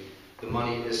instantaneously. The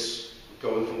money is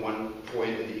going from one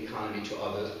point in the economy to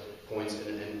other points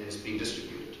and is being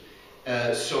distributed.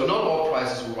 So not all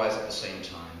prices will rise at the same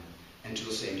time and to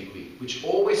the same degree, which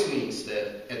always means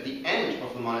that at the end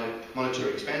of the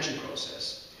monetary expansion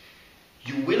process,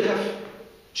 you will have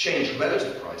changed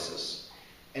relative prices.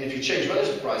 And if you change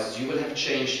relative prices, you will have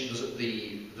changed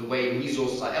the way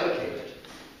resources are allocated.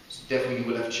 So therefore, you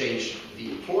will have changed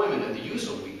the employment and the use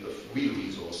of real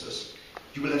resources.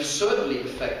 You will have certainly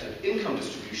affected income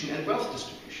distribution and wealth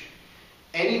distribution.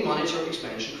 Any monetary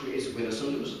expansion creates winners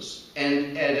and losers.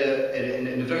 And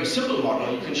in a very simple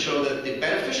model, you can show that the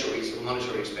beneficiaries of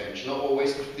monetary expansion are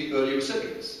always the early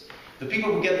recipients. The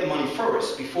people who get the money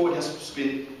first, before it has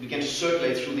begun to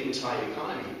circulate through the entire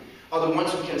economy, are the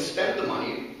ones who can spend the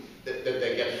money that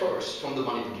they get first from the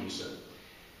money producer,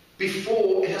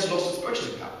 before it has lost its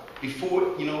purchasing power, before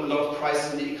a lot of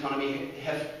prices in the economy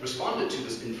have responded to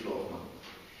this inflow of money.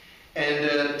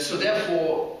 And so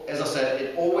therefore, as I said,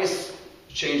 it always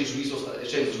changes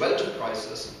relative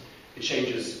prices, it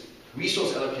changes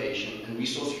resource allocation and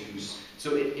resource use,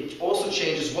 so it also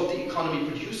changes what the economy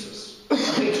produces. I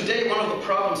think today one of the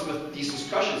problems with these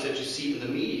discussions that you see in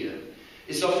the media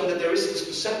is often that there is this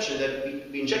perception that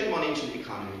we inject money into the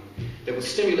economy, that will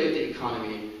stimulate the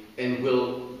economy and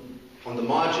will, on the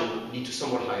margin, lead to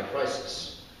somewhat higher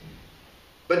prices.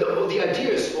 But the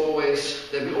idea is always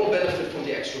that we all benefit from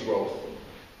the extra growth,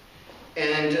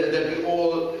 and that we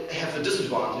all have the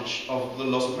disadvantage of the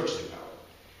loss of purchasing power.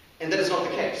 And that is not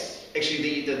the case.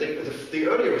 Actually, the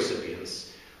earlier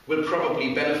recipients will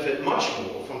probably benefit much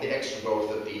more from the extra growth,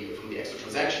 from the extra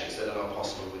transactions that are now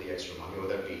possible with the extra money, or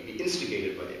that will be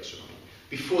instigated by the extra money,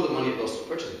 before the money lost its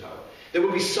purchasing power. There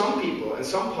will be some people in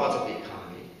some parts of the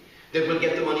economy that will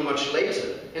get the money much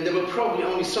later, and they will probably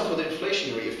only suffer the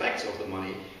inflationary effects of the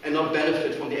money and not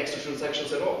benefit from the extra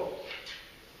transactions at all.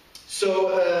 So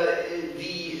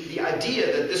the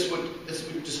idea that this would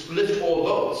just lift all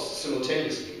boats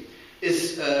simultaneously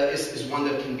is one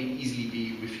that can easily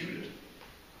be refuted.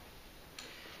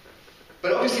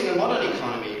 But obviously in a modern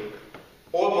economy,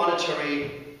 all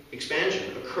monetary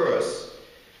expansion occurs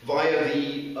via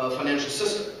the financial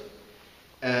system.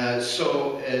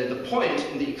 So the point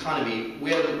in the economy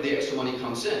where the extra money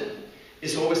comes in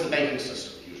is always the banking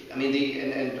system. I mean,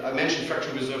 and I mentioned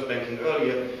fractional reserve banking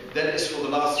earlier. That is, for the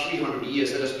last 300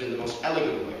 years, that has been the most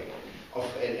elegant way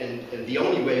and the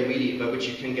only way really by which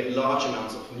you can get large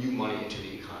amounts of new money into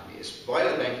the economy is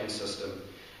via the banking system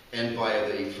and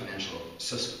via the financial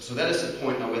system. So that is the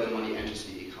point now where the money enters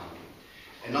the economy.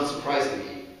 And not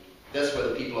surprisingly, that's where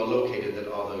the people are located that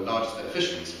are the largest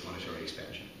beneficiaries of monetary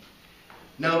expansion.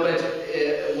 Now, but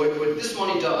what this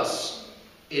money does,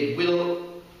 it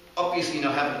will obviously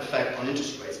now have an effect on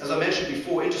interest rates. As I mentioned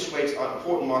before, interest rates are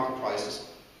important market prices.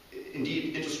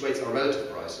 Indeed, interest rates are relative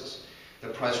prices. They're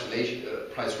price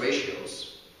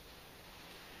ratios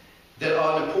that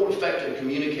are an important factor in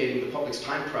communicating the public's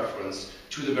time preference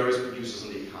to the various producers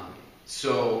in the economy.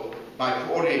 So, by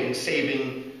coordinating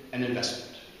saving and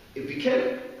investment, if we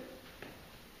can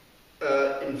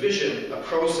envision a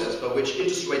process by which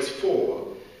interest rates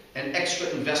fall and extra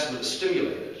investment is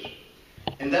stimulated,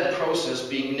 and that process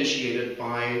being initiated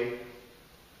by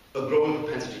a growing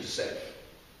propensity to save.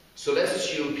 So let's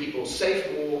assume people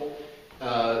save more,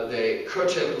 they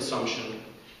curtail consumption.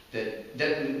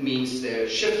 That means they're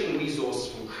shifting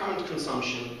resources from current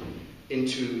consumption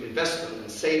into investment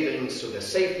and savings, so they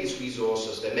save these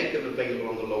resources, they make them available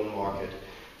on the loan market.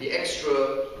 The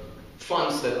extra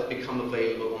funds that become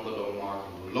available on the loan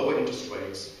market will lower interest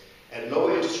rates. At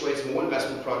lower interest rates, more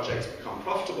investment projects become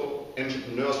profitable.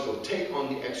 Entrepreneurs will take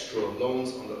on the extra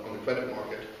loans on the credit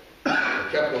market, the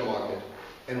capital market,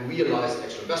 and realize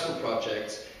extra investment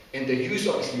projects. And they use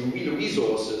obviously real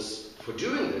resources for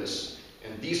doing this.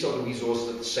 And these are the resources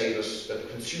that the savers, that the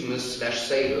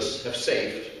consumers/savers have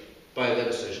saved by their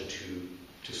decision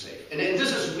to save. And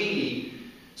this is really,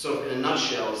 sort of in a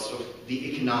nutshell, sort of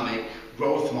the economic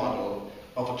growth model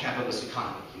of a capitalist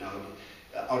economy.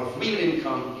 Out of real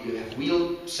income, you have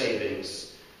real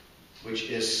savings, which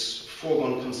is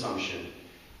foregone consumption,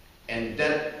 and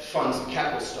that funds the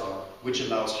capital stock, which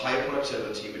allows higher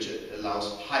productivity, which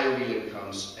allows higher real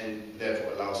incomes, and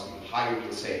therefore allows even higher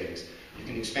real savings. You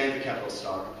can expand the capital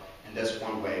stock, and that's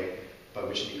one way by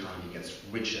which the economy gets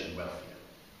richer and wealthier.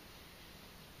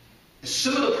 A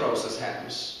similar process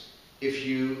happens if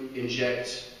you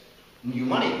inject new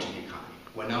money into the economy,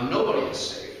 where now nobody has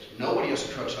saved. Nobody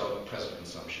has curtailed present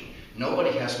consumption.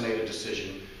 Nobody has made a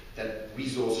decision that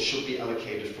resources should be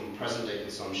allocated from present-day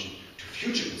consumption to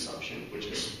future consumption, which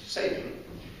is saving.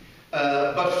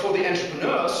 But for the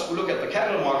entrepreneurs who look at the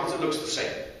capital markets, it looks the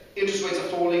same. Interest rates are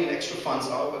falling and extra funds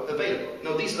are available.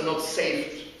 Now, these are not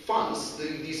saved funds.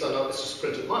 These are not, it's just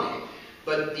printed money.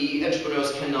 But the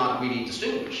entrepreneurs cannot really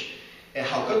distinguish.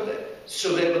 How could they?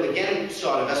 So they will again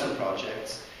start investment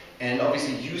projects and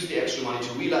obviously use the extra money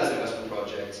to realize investment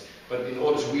projects. But in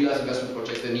order to realize investment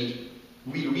projects, they need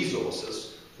real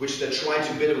resources, which they try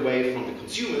to bid away from the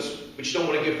consumers, which don't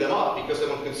want to give them up because they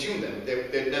want to consume them.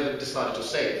 They never decided to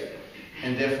save,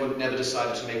 and therefore never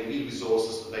decided to make real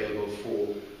resources available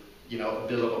for, a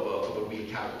build-up of a real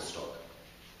capital stock.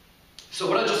 So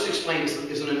what I just explained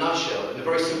is in a nutshell, in a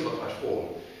very simplified form,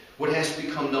 what has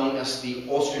become known as the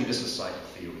Austrian business cycle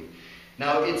theory.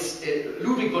 Now, it's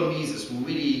Ludwig von Mises who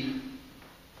really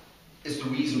is the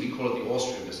reason we call it the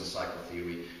Austrian business cycle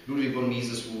theory. Ludwig von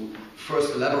Mises, who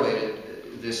first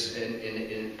elaborated this in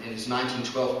his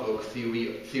 1912 book,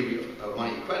 Theory of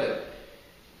Money and Credit,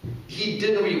 he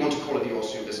didn't really want to call it the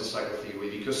Austrian business cycle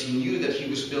theory because he knew that he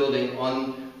was building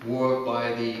on work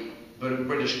by the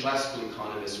British classical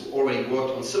economists who already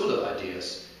worked on similar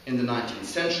ideas in the 19th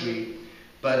century.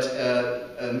 But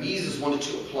Mises wanted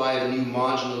to apply the new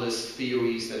marginalist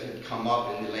theories that had come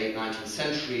up in the late 19th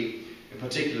century, in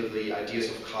particular the ideas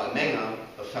of Karl Menger,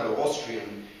 a fellow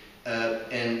Austrian,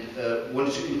 and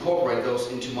wanted to incorporate those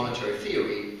into monetary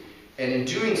theory. And in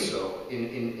doing so,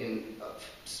 in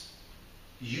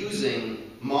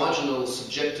using marginal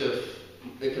subjective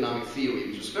economic theory,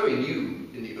 which was very new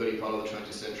in the early part of the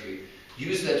 20th century,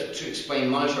 used that to explain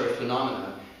monetary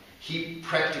phenomena, he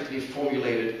practically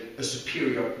formulated a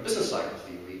superior business cycle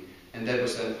theory, and that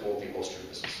was then called the Austrian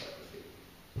business cycle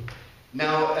theory.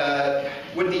 Now,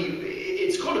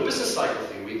 it's called a business cycle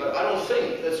theory, but I don't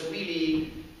think that's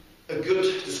really a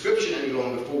good description any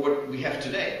longer for what we have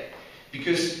today.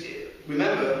 Because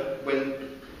remember,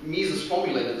 when Mises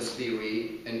formulated this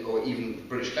theory, or even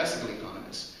British classical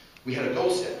economists, we had a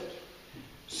gold standard.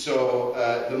 So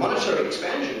the monetary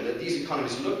expansion that these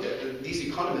economists looked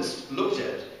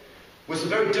at, was a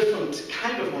very different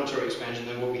kind of monetary expansion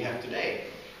than what we have today.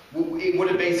 What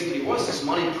it basically was, this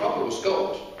money proper was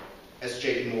gold, as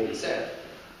J.P. Morgan said.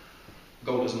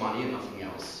 Gold is money and nothing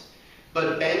else.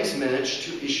 But banks managed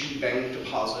to issue bank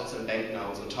deposits and bank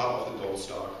notes on top of the gold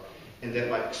stock, and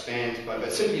thereby expand, by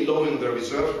simply lowering their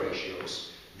reserve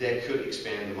ratios, they could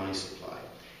expand the money supply.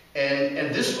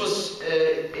 And this was,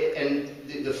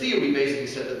 the theory basically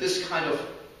said that this kind of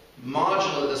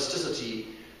marginal elasticity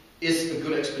is a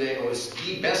good explanation, or is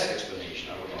the best explanation,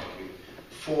 I would argue,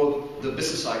 for the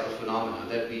business cycle phenomena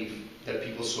that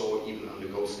people saw even under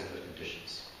gold standard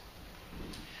conditions.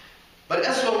 But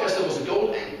as long as there was a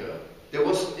gold anchor, there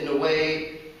was, in a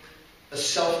way, a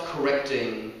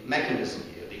self-correcting mechanism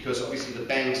here, because obviously the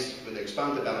banks, when they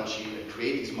expand the balance sheet and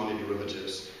create these money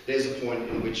derivatives, there's a point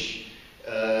in which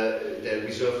their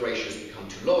reserve ratios become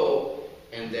too low,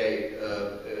 and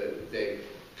they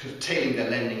curtailing their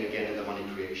lending again in the money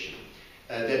creation.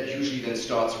 That usually then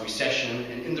starts a recession,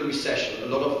 and in the recession, a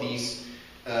lot of these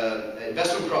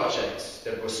investment projects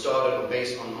that were started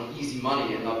based on easy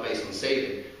money and not based on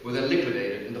saving were then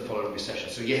liquidated in the following recession.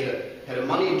 So you had a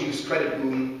money-induced credit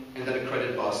boom, and then a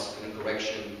credit bust and a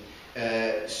correction.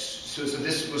 So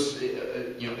this was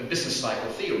a business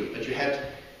cycle theory, but you had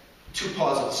two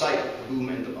parts of the cycle, the boom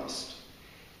and the bust.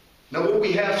 Now what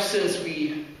we have since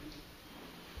we've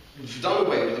done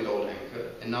away with the gold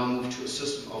anchor and now moved to a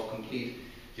system of complete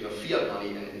fiat money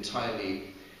and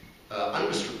entirely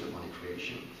unrestricted money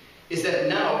creation, is that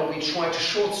now we try to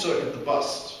short-circuit the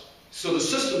bust. So the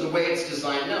system, the way it's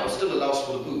designed now, still allows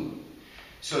for the boom.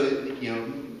 So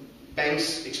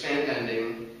banks expand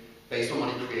lending based on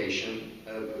money creation,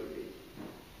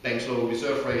 banks lower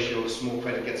reserve ratios, more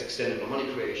credit gets extended on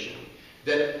money creation.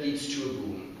 That leads to a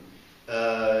boom.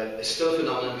 Still a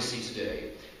phenomenon we see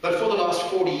today. But for the last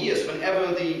 40 years,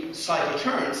 whenever the cycle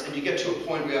turns and you get to a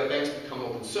point where banks become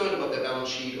more concerned about their balance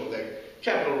sheet or their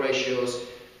capital ratios,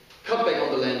 cut back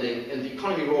on the lending, and the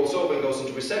economy rolls over and goes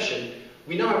into recession,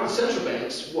 we now have the central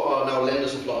banks, who are now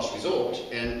lenders of last resort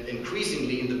and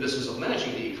increasingly in the business of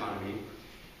managing the economy.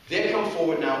 They come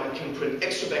forward now and can print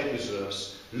extra bank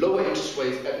reserves, lower interest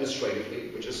rates administratively,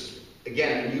 which is,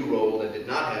 again, a new role that did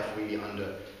not have really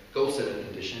under gold standard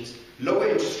conditions, lower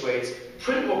interest rates,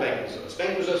 print more bank reserves.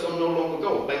 Bank reserves are no longer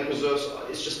gold. Bank reserves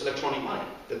is just electronic money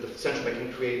that the central bank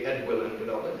can create at will and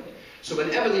without limit. So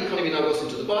whenever the economy now goes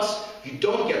into the bust, you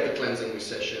don't get the cleansing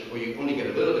recession, or you only get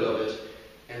a little bit of it,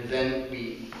 and then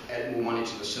we add more money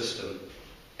to the system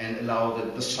and allow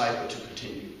the cycle to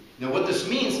continue. Now what this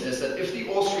means is that if the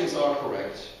Austrians are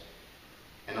correct,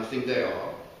 and I think they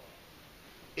are,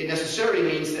 it necessarily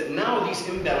means that now these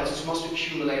imbalances must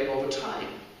accumulate over time.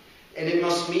 And it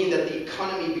must mean that the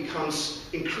economy becomes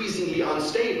increasingly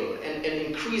unstable and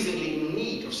increasingly in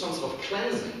need of some sort of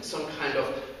cleansing, some kind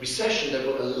of recession that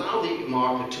will allow the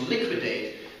market to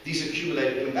liquidate these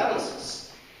accumulated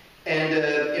imbalances. And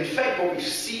in fact, what we've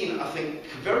seen, I think,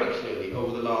 very clearly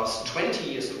over the last 20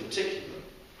 years in particular,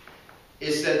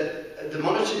 is that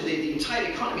the entire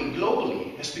economy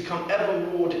globally has become ever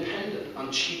more dependent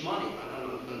on cheap money,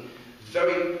 on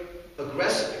very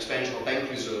aggressive expansion of bank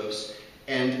reserves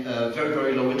and very,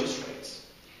 very low interest rates.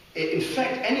 In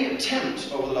fact, any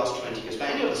attempt over the last 20 years by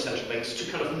any of the central banks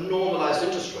to kind of normalize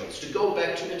interest rates, to go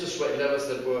back to interest rate levels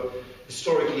that were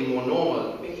historically more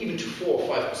normal, I mean, even to 4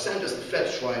 or 5% as the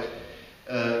Fed tried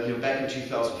back in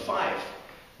 2005,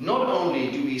 not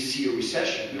only do we see a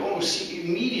recession, we almost see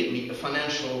immediately a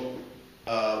financial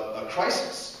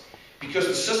crisis, because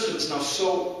the system is now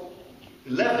so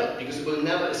levered, because it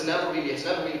has never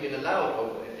really been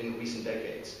allowed in recent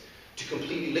decades to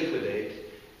completely liquidate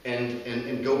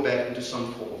and go back into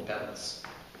some form of balance.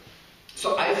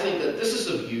 So I think that this is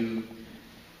a view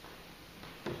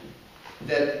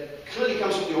that clearly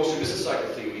comes from the Austrian business cycle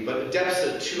theory, but adapts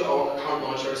it to our current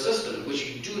monetary system, which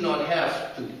you do not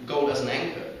have the gold as an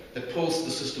anchor that pulls the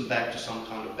system back to some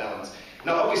kind of balance.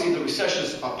 Now, obviously, the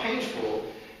recessions are painful,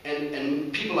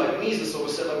 and people like Mises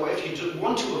always said, like, well, if you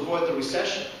want to avoid the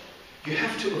recession, you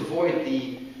have to avoid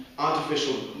the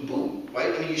artificial boom,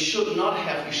 right? I mean, you should not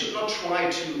try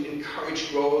to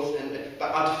encourage growth and by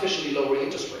artificially lowering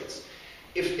interest rates.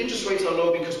 If interest rates are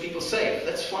low because people save,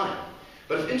 that's fine.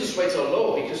 But if interest rates are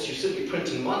low because you're simply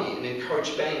printing money and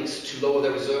encourage banks to lower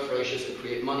their reserve ratios and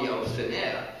create money out of thin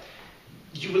air,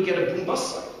 you will get a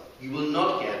boom-bust cycle. You will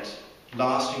not get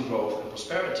lasting growth and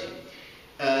prosperity.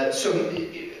 So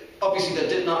obviously that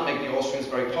did not make the Austrians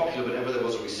very popular whenever there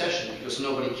was a recession, because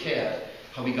nobody cared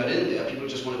how we got in there. People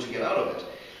just wanted to get out of it.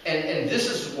 And this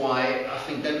is why I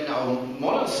think that in our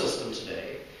modern system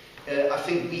today, I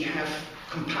think we have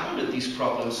compounded these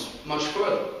problems much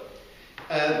further.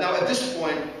 Now at this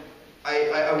point,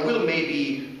 I will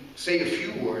maybe say a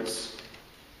few words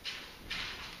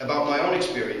about my own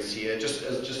experience here, just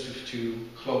to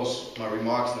close my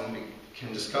remarks, and then we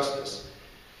can discuss this.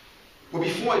 Well,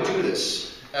 before I do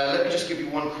this, let me just give you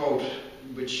one quote,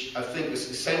 which I think is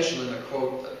essential, and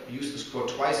I use this quote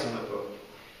twice in my book.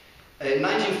 In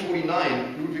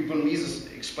 1949, Ludwig von Mises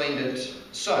explained it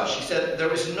such. He said,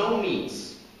 "There is no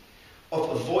means of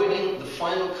avoiding the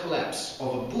final collapse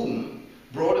of a boom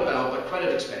brought about by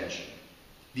credit expansion.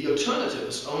 The alternative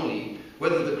is only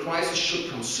whether the crisis should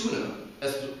come sooner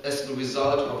as the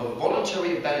result of a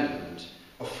voluntary abandonment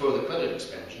of further credit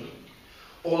expansion,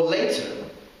 or later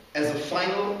as a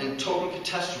final and total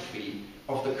catastrophe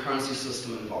of the currency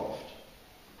system involved."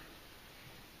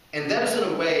 And that is,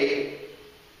 in a way,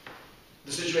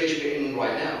 the situation we're in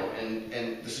right now,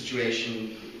 and the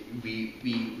situation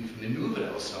we've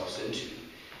maneuvered ourselves into.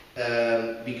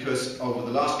 Because over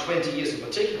the last 20 years in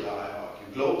particular, I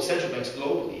argue, central banks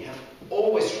globally have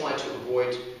always tried to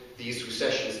avoid these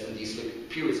recessions and these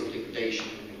periods of liquidation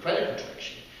and credit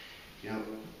contraction.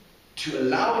 To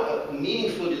allow a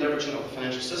meaningful deleveraging of the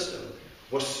financial system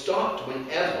was stopped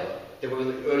whenever there were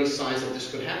the early signs that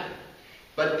this could happen.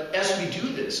 But as we do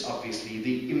this, obviously,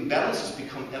 the imbalances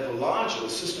become ever larger, the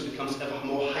system becomes ever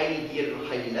more highly geared and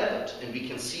highly levered, and we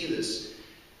can see this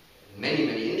in many,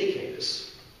 many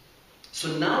indicators. So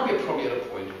now we're probably at a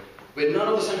point where none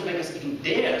of the central bankers even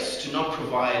dares to not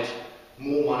provide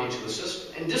more money to the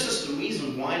system. And this is the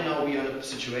reason why now we are in a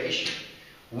situation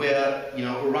where,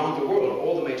 around the world,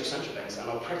 all the major central banks are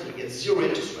now practically at zero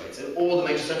interest rates, and all the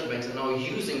major central banks are now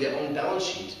using their own balance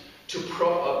sheet to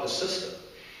prop up the system.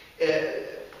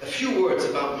 A few words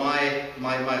about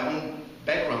my own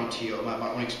background here, or my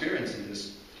own experience in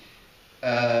this.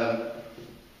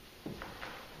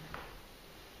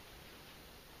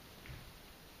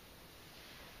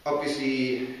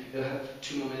 Obviously, you'll have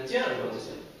 2 more minutes. Yeah, I want to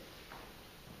say.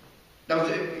 Now,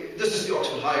 this is the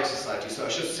Oxford Hayek Society, so I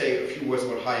should say a few words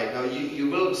about Hayek. Now,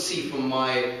 you will see from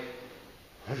my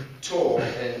talk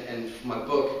and from my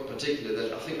book in particular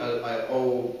that I think I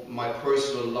owe my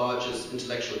personal largest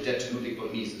intellectual debt to Ludwig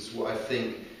von Mises, who I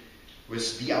think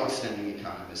was the outstanding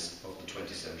economist of the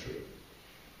 20th century.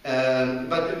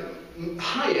 But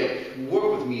Hayek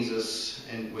worked with Mises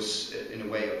and was, in a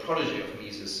way, a protege of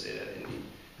Mises in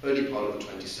the early part of the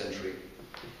 20th century.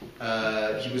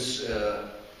 He was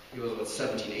about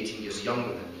 17, 18 years younger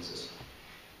than Mises.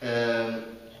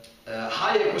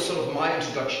 Hayek was sort of my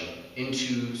introduction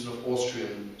into sort of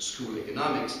Austrian school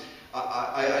economics.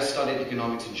 I studied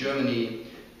economics in Germany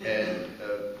and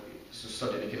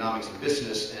studied economics and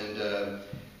business, and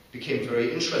became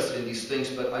very interested in these things,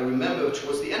 but I remember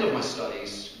towards the end of my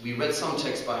studies, we read some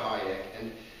texts by Hayek,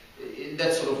 and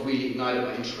that sort of really ignited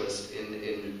my interest in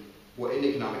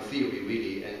economic theory,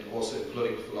 really, and also in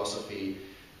political philosophy,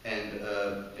 and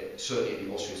certainly in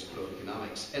the Austrian School of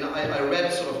Economics. And I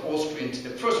read sort of Austrian,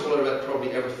 first of all, I read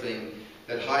probably everything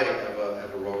that Hayek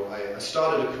ever wrote. I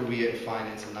started a career in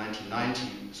finance in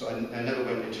 1990, so I never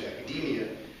went into academia.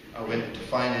 I went into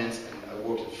finance, and I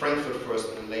worked in Frankfurt first,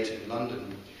 and then later in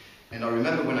London. And I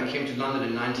remember when I came to London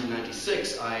in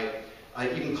 1996, I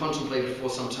even contemplated for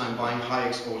some time buying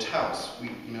Hayek's old house. He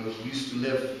used to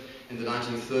live in the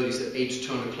 1930s at 8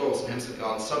 Turner Close in Hampstead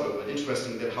Garden Suburb. But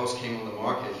interesting, that house came on the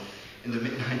market in the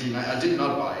mid-1990s. I did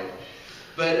not buy it.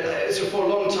 But so for a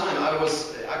long time,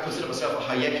 I considered myself a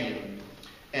Hayekian.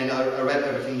 And I read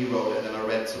everything he wrote, and then I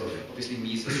read sort of, obviously,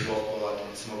 Mises, Rothbard,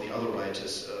 and some of the other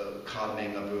writers, Karl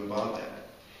Mengler, Böhm Bartek.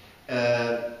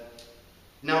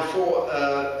 Now,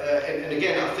 and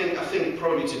again, I think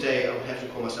probably today I would have to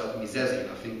call myself a Misesian.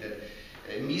 I think that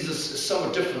Mises is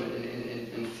somewhat different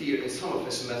in theory, in some of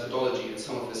his methodology and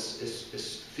some of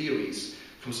his theories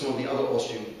from some of the other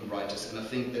Austrian writers, and I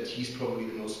think that he's probably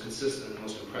the most consistent and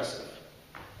most impressive.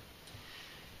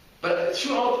 But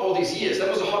throughout all these years, that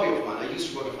was a hobby of mine. I used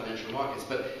to work in financial markets,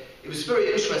 but it was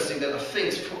very interesting that I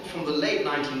think from the late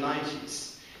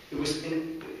 1990s, it was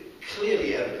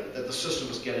clearly evident that the system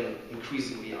was getting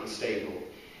increasingly unstable.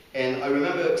 And I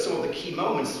remember some of the key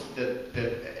moments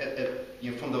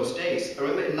from those days. I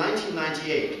remember in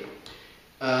 1998,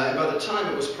 and by the time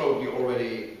it was probably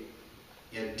already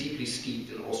deeply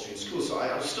steeped in Austrian school, so I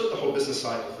understood the whole business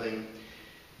cycle thing.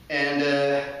 And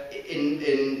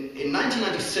in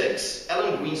 1996,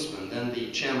 Alan Greenspan, then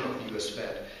the chairman of the US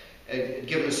Fed, had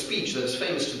given a speech that is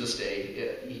famous to this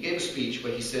day. He gave a speech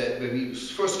where he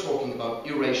was first talking about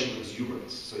irrational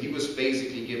exuberance. So he was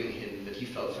basically giving a hint that he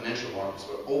felt financial markets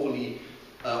were overly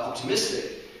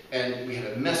optimistic, and we had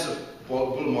a massive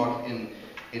bull market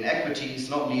in equities,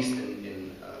 not least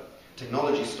in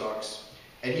technology stocks,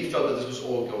 and he felt that this was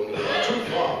all going a bit too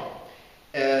far.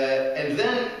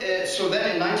 So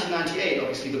then in 1998,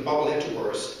 obviously the bubble had to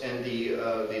burst, and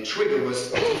the trigger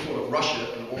was the fall of Russia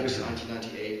in August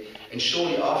 1998, and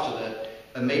shortly after that,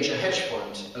 a major hedge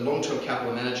fund, a long-term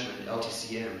capital management,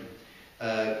 LTCM,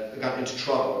 got into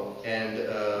trouble and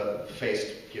faced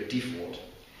default.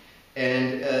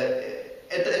 And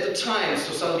at the time,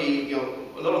 so suddenly,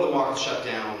 a lot of the markets shut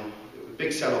down,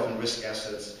 big sell-off in risk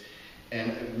assets,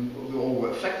 and we all were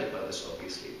affected by this,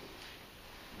 obviously.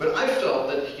 But I felt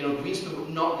that Greenspan would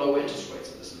not lower interest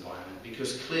rates in this environment,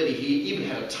 because clearly he even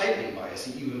had a tightening bias.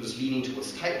 He even was leaning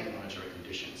towards tightening monetary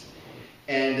conditions.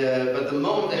 And but the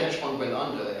moment the hedge fund went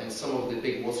under and some of the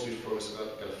big Wall Street firms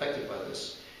got affected by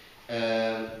this,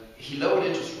 he lowered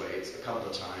interest rates a couple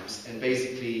of times and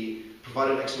basically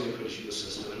provided extra liquidity to the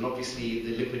system. And obviously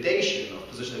the liquidation of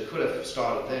positions that could have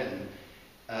started then,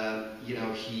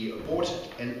 he aborted.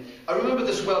 And I remember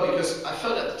this well because I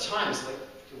felt at the time, it's like,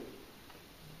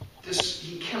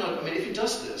 he cannot, if he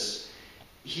does this,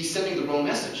 he's sending the wrong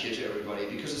message here to everybody,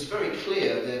 because it's very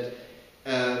clear that,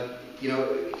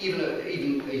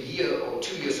 even a year or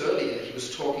 2 years earlier, he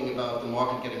was talking about the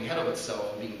market getting ahead of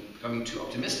itself and becoming too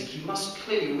optimistic. He must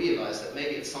clearly realize that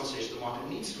maybe at some stage the market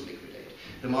needs to liquidate.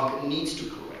 The market needs to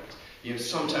correct.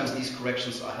 Sometimes these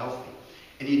corrections are healthy.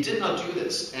 And he did not do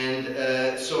this. And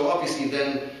so obviously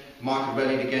then market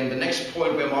rallied again. The next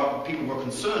point where people were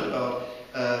concerned about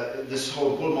this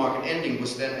whole bull market ending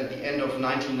was then at the end of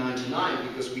 1999,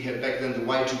 because we had back then the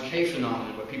Y2K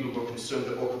phenomenon, where people were concerned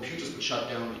that all computers would shut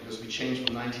down because we changed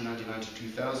from 1999 to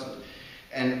 2000.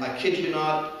 And I kid you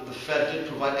not, the Fed did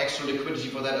provide extra liquidity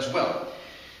for that as well.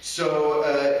 So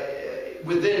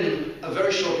within a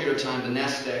very short period of time, the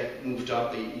NASDAQ moved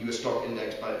up the US stock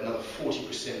index by another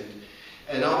 40%.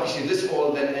 And obviously this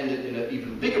all then ended in an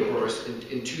even bigger burst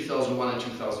in 2001 and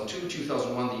 2002.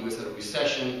 2001, the US had a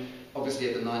recession. Obviously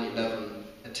at the 9/11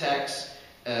 attacks,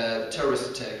 the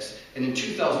terrorist attacks, and in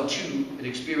 2002 it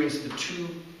experienced the two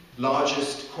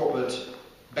largest corporate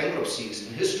bankruptcies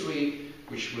in history,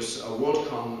 which was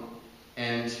WorldCom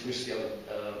and which is the other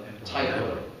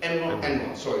Tiger,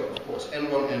 Enron, sorry, of course,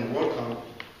 Enron and WorldCom.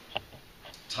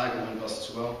 Tiger went bust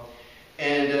as well,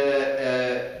 and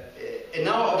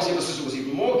now obviously the system was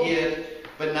even more geared,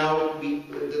 but now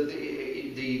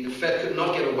the Fed could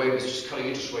not get away with just cutting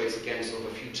interest rates again sort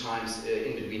of a few times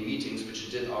in between meetings, which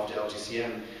it did after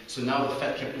LTCM. So now the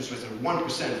Fed kept interest rates at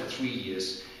 1% for 3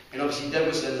 years. And obviously that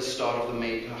was then the start of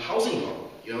the housing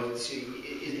bubble. It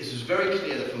was very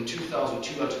clear that from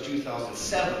 2002 up to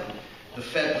 2007, the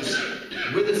Fed was,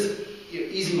 with its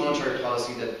easy monetary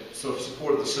policy that sort of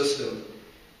supported the system,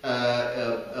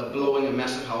 blowing a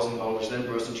massive housing bubble which then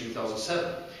burst in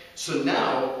 2007. So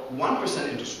now 1%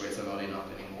 interest rates are not enough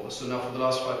anymore. So now for the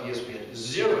last 5 years we had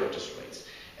 0 interest rates.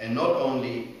 And not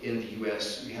only in the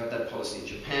US, we have that policy in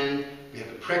Japan, we have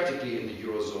it practically in the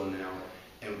Eurozone now,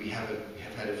 and we have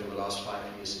had it for the last 5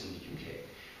 years in the UK.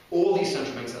 All these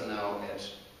central banks are now at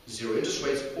 0 interest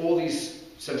rates. All these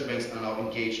central banks are now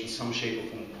engaged in some shape or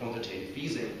form of quantitative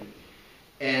easing.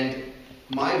 And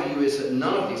my view is that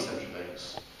none of these central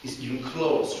banks is even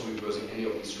close to reversing any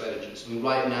of these strategies. I mean,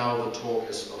 right now the talk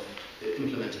is of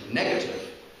implementing negative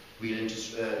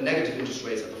interest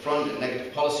rates at the front and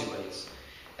negative policy rates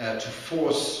to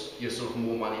force sort of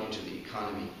more money into the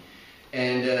economy.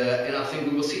 And I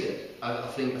think we will see that. I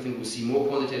think we'll see more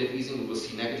quantitative easing, we will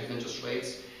see negative interest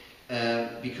rates,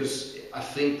 because I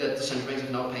think that the central banks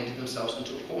have now painted themselves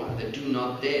into a corner. They do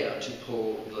not dare to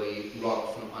pull the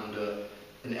rug from under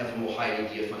an ever more highly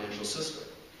geared financial system.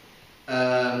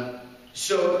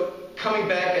 So coming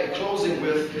back and closing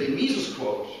with the Mises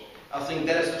quote, I think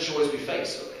that is the choice we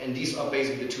face. And these are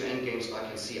basically the two end games I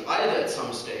can see. Either at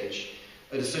some stage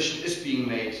a decision is being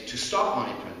made to stop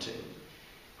money printing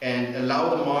and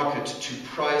allow the market to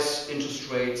price interest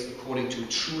rates according to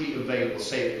truly available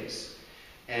savings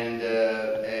and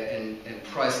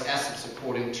price assets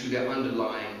according to their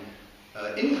underlying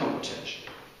income potential,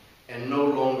 and no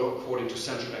longer according to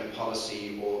central bank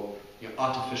policy or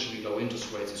artificially low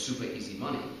interest rates and super easy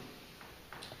money.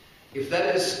 If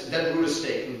that route is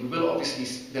taken, we will obviously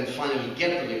then finally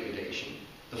get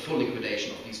the full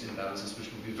liquidation of these imbalances, which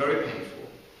will be very painful,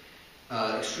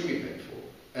 extremely painful.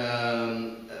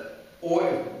 Or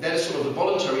if that is sort of the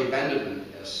voluntary abandonment,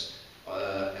 as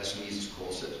Mises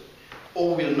calls it.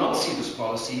 Or we will not see this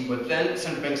policy, but then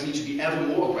central banks need to be ever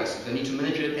more aggressive. They need to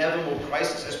manipulate ever more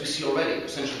prices, as we see already.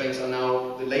 Central banks are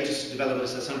now, the latest development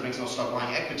is that central banks now start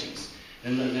buying equities.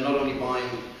 And they're not only buying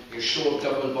short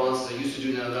government bonds, as they used to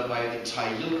do now, they buy the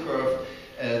entire yield curve.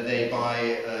 They buy,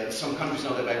 in some countries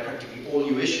now, they buy practically all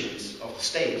new issuance of the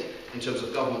state in terms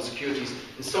of government securities.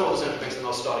 And some of the central banks are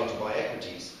now starting to buy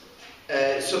equities.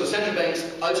 So the central banks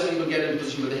ultimately will get in a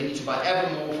position where they need to buy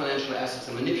ever more financial assets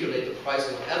and manipulate the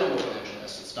pricing of ever more financial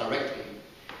assets directly.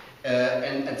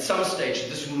 And at some stage,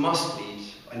 this must lead,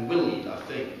 and will lead, I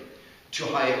think, to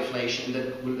higher inflation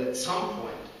that will at some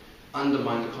point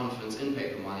undermine the confidence in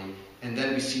paper money. And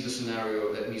then we see the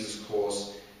scenario that Mises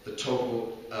calls the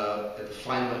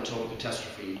final and total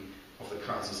catastrophe of the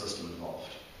currency system involved.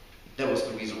 That was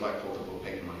the reason why I called the book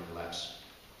Paper Money Collapse.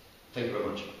 Thank you very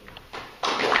much.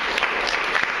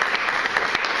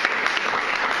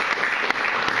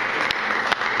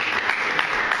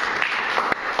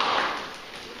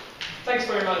 Thanks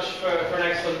very much for an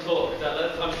excellent talk,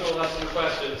 Detlev. I'm sure we'll have some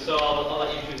questions, so I'll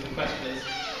let you choose the questions.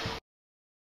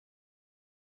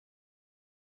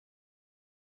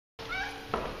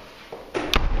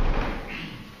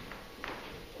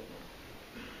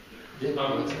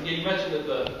 You mentioned that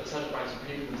the central banks have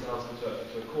painted themselves into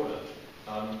a corner.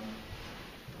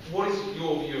 What is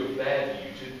your view of their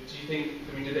view? Do you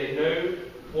think, do they know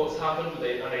what's happened, and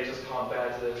they just can't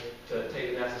bear to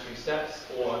take the necessary steps,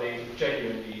 or are they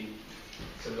genuinely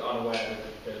sort of unaware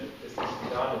that this needs to be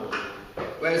done?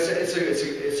 Well, it's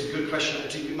a good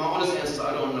question. My honest answer is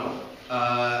I don't know.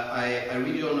 I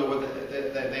really don't know what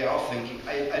they are thinking.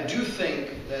 I do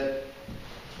think that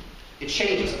it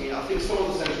changes. I mean, I think some of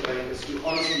the central bankers do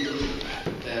honestly believe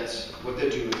that what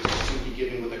they're doing is just simply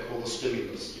giving what they call the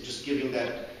stimulus. You're just giving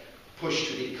that push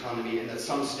to the economy, and at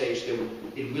some stage it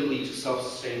will lead to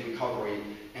self-sustained recovery,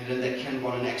 and then they can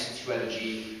run an exit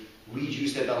strategy,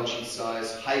 reduce their balance sheet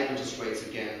size, hike interest rates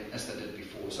again, as they did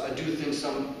before. So I do think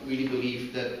some really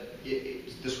believe that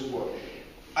this will work.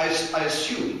 I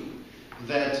assume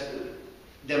that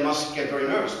they must get very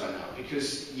nervous by now,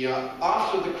 because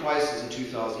after the crisis in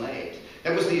 2008,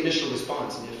 that was the initial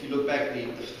response. And if you look back, the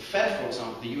Fed, for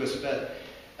example, the US Fed,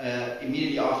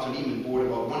 immediately after Lehman bought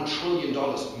about $1 trillion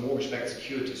of mortgage-backed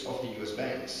securities of the US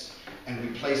banks and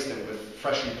replaced them with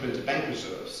freshly printed bank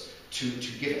reserves to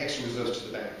give extra reserves to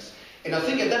the banks. And I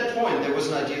think at that point there was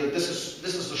an idea that this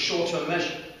is a short-term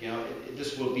measure.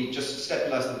 This will be just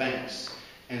stabilize the banks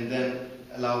and then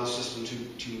allow the system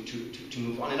to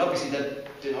move on. And obviously that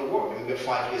did not work. I mean, we're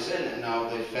 5 years in, and now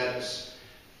the Fed is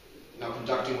now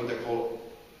conducting what they call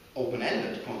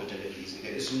open-ended quantitative easing.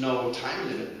 There is no time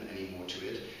limit anymore to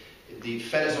it. The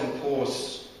Fed is on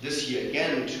course this year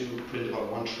again to print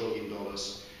about $1 trillion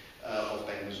of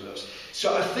bank reserves.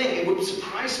 So I think it would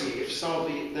surprise me if some of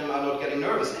them are not getting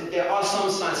nervous. And there are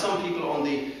some signs, some people on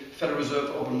the Federal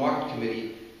Reserve Open Market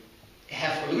Committee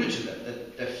have alluded to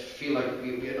that feel like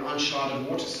we're in uncharted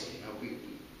waters.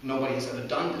 Nobody has ever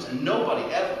done this, and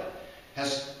nobody ever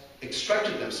has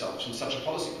extracted themselves from such a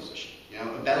policy position. You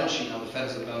know, a balance sheet, now the Fed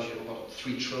has a balance sheet of about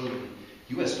 $3 trillion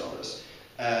US dollars.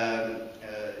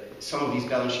 Some of these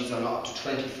balance sheets are now up to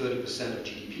 20-30% of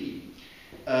GDP.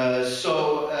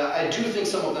 So I do think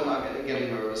some of them are getting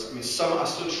nervous. I mean, some are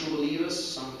still true believers.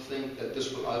 Some think that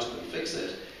this will ultimately fix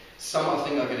it. Some I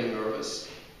think are getting nervous.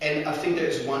 And I think there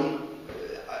is one,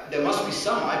 there must be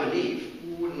some, I believe,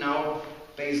 who would now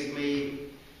basically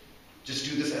just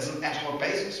do this as an ad hoc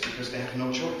basis because they have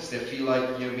no choice. They feel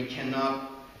like, you know, we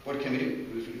cannot, what can we do?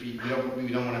 If we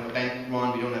don't want to have a bank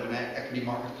run, we don't have an equity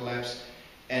market collapse,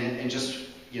 and just,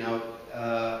 you know,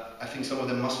 I think some of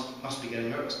them must be getting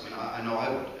nervous. I mean, I know I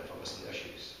would if I was in their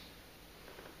shoes.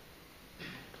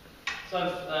 So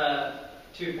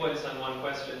I've 2 points and 1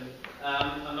 question.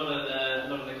 I'm not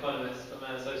an economist,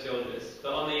 I'm a sociologist,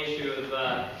 but on the issue of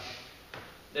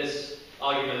this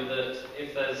argument that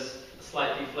if there's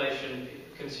slight deflation,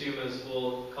 consumers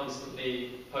will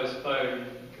constantly postpone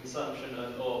consumption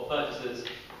or purchases,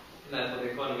 and therefore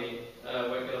the economy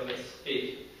won't get off its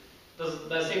feet.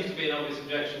 There seems to be an obvious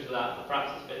objection to that, but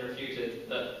perhaps it's been refuted,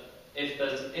 that if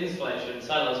there's inflation,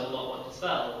 sellers will not want to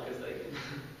sell because they can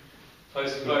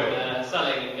postpone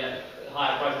selling and get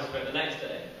higher prices for it the next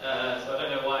day. So I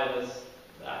don't know why there's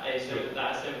that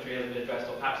asymmetry hasn't been addressed,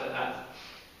 or perhaps it has.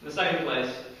 In the second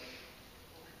place,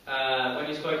 when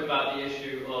you spoke about the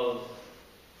issue of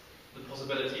the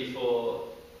possibility for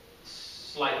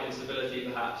slight instability,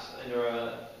 perhaps, under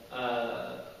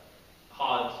a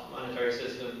hard monetary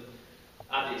system,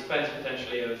 at the expense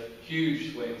potentially of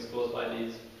huge swings caused by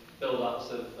these build-ups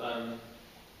of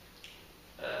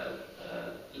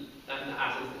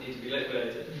assets that need to be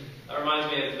liquidated. That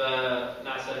reminds me of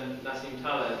Nassim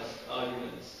Taleb's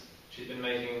arguments she's been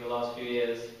making in the last few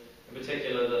years, in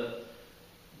particular that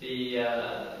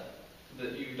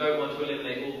you don't want to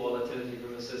eliminate all volatility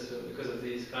from the system because of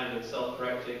these kind of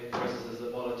self-correcting processes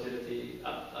that volatility,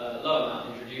 low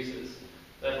amount introduces.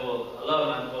 Therefore, a low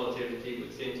amount of volatility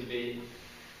would seem to be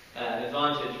an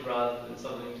advantage rather than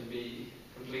something to be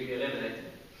completely eliminated.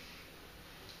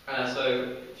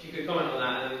 So, if you could comment on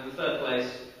that. And in the third place,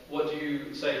 what do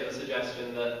you say to the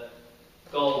suggestion that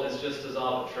gold is just as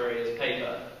arbitrary as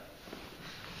paper?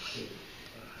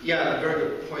 Yeah, very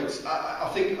good points. I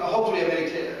think, hopefully I made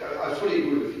it clear, I fully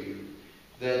agree with you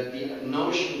that the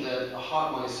notion that a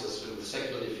hard money system with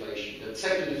secular deflation, that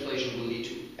secular deflation will lead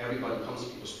to everybody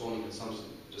constantly postponing consumption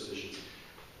decisions,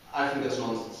 I think that's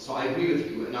nonsense. So I agree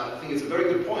with you, and I think it's a very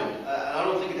good point. And I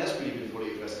don't think it has really been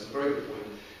fully addressed. It's a very good point.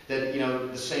 That, you know,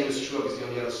 the same is true obviously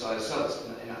on the other side of sales.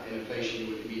 In inflation, you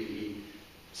would immediately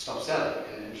stop selling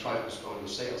and try to postpone your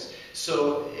sales.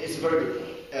 So it's a very good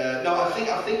point. No, I think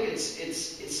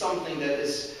it's something that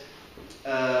is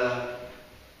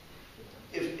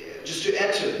just to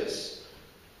add to this.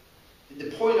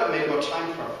 The point I made about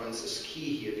time preference is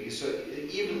key here, because so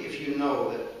even if you know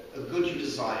that a good you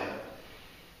desire,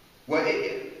 one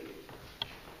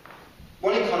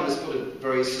economist put it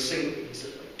very succinctly. He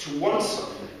said, to want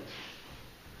something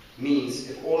means,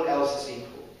 if all else is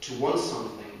equal, to want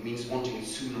something means wanting it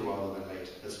sooner rather than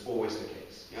later. That's always the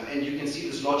case. You know, and you can see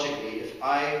this logically. If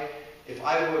I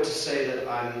were to say that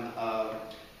I'm,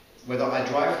 whether I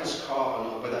drive this car or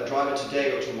not, whether I drive it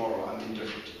today or tomorrow, I'm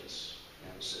indifferent to this. You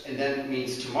know, so, and then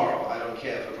means tomorrow, I don't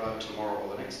care if I drive it tomorrow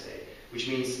or the next day, which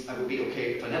means I would be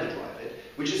okay if I never drive it,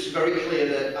 which is very clear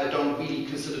that I don't really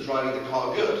consider driving the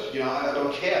car good. You know, I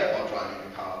don't care about driving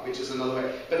the car, which is another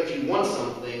way. But if you want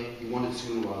something, you want it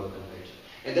sooner rather than later.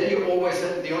 And then you always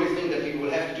have, the only thing that people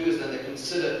will have to do is then they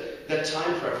consider that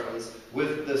time preference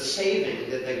with the saving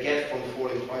that they get from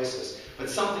falling prices. But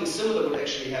something similar would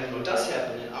actually happen, or does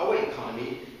happen in our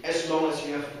economy, as long as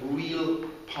you have real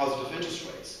positive interest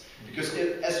rates. Because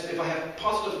if I have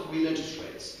positive real interest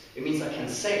rates, it means I can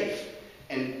save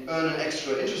and earn an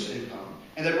extra interest income,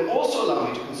 and that will also allow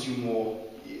me to consume more,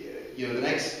 you know, the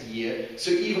next year.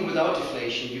 So even without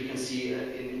deflation, you can see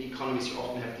in economies you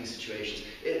often have these situations.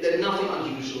 There's nothing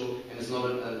unusual, and it's not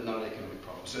an economic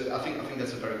problem. So I think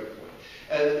that's a very good point.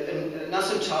 And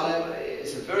Nassim Taleb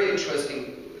is a very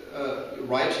interesting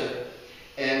writer,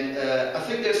 and I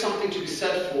think there's something to be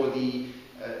said for the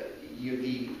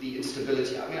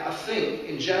instability. I mean, I think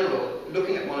in general,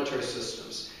 looking at monetary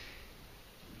systems,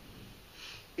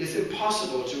 it's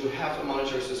impossible to have a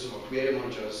monetary system or create a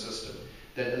monetary system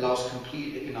that allows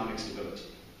complete economic stability.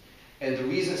 And the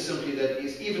reason is simply that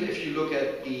even if you look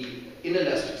at the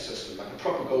inelastic system, like a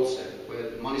proper gold standard, where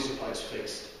the money supply is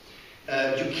fixed,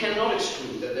 you cannot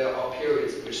exclude that there are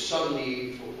periods in which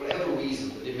suddenly, for whatever reason,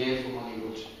 the demand for money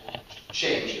would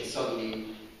change, and suddenly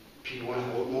people want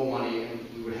to hold more money, and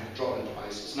we would have a drop in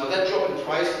prices. Now that drop in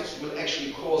prices will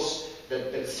actually cause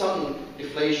that sudden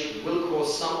deflation will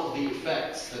cause some of the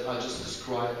effects that I just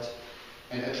described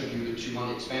and attributed to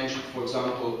money expansion. For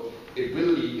example, it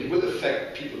will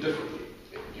affect people differently.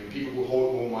 People who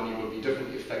hold more money will be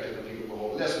differently affected than people who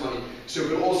hold less money. So it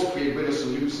will also create winners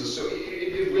and losers. So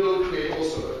it will create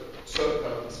also a certain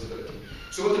kind of instability.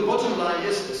 So what the bottom line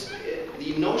is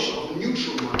the notion of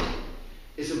neutral money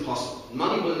is impossible.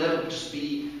 Money will never just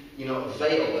be a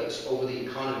veil that is over the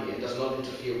economy and does not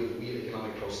interfere with real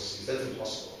economic processes. That's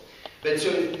impossible. But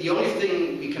so the only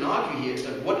thing we can argue here is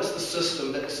that what is the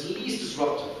system that is least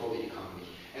disruptive for the economy?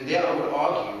 And there I would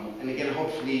argue, and again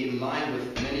hopefully in line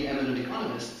with many eminent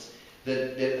economists,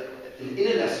 that an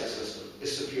inelastic system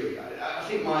is superior. I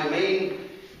think my main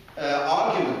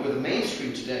argument with the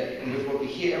mainstream today, and with what we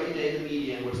hear every day in the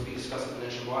media and what's being discussed in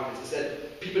financial markets, is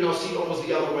that people now see it almost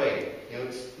the other way.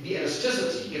 The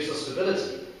elasticity gives us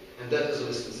stability, and that is a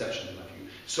misconception in my view.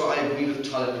 So I agree with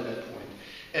Taleb at that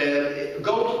point.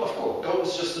 Gold, of course, gold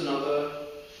is just another.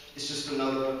 It's just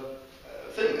another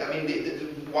thing. I mean,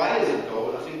 why is it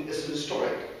gold? I think it's an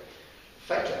historic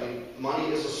factor. I mean,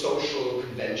 money is a social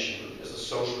convention, is a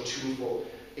social tool for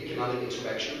economic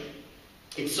interaction.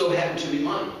 It so happened to be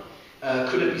money.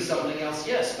 Could it be something else?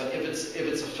 Yes, but if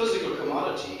it's a physical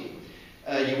commodity,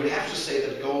 you would have to say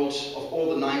that gold, of all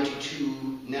the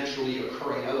 92 naturally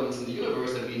occurring elements in the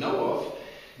universe that we know of,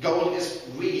 gold is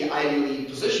really ideally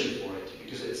positioned for it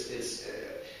because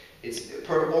it's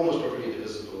almost perfectly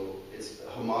divisible. It's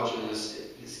homogeneous.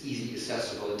 It's easily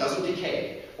accessible. It doesn't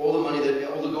decay. All the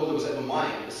gold that was ever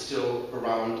mined is still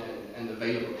around and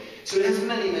available. So it has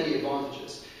many, many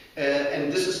advantages.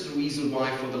 And this is the reason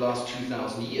why for the last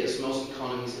 2,000 years most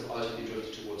economies have ultimately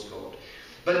drifted towards gold.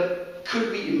 But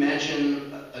could we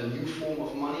imagine a new form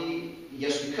of money?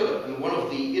 Yes, we could. And one of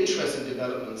the interesting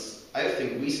developments, I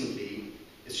think recently,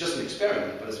 it's just an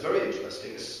experiment, but it's very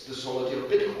interesting, is this whole idea of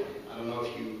Bitcoin. I don't know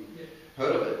if you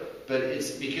heard of it, but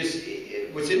it's because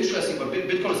what's interesting about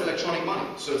Bitcoin is electronic money,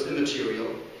 so it's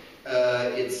immaterial.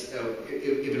 If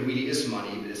it really is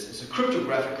money, it's a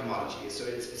cryptographic commodity, so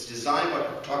it's designed by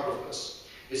cryptographers.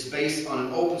 It's based on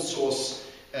an open source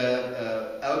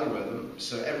algorithm,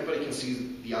 so everybody can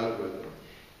see the algorithm.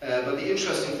 But the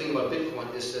interesting thing about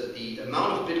Bitcoin is that the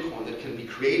amount of Bitcoin that can be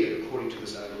created according to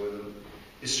this algorithm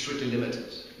is strictly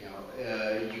limited.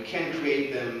 You can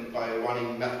create them by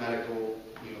running mathematical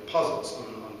puzzles on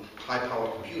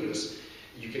high-powered computers.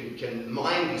 You can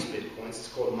mine these Bitcoins, it's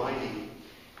called mining,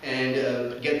 and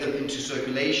get them into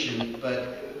circulation,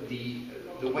 but the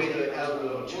way the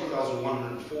algorithm,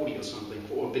 2,140 or something,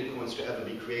 for all Bitcoins to ever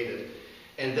be created,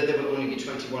 and then there will only be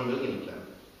 21 million of them.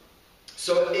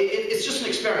 So it's just an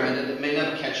experiment and it may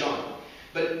never catch on.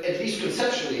 But at least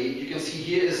conceptually, you can see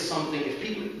here is something, if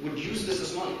people would use this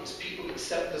as money, if people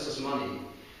accept this as money,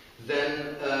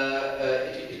 then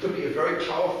it could be a very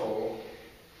powerful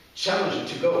challenge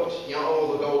to gold.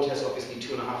 Although gold has obviously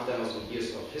 2,500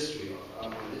 years of history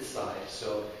on its side,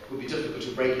 so it would be difficult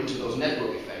to break into those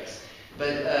network effects.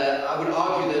 But I would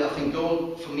argue that I think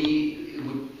gold, for me,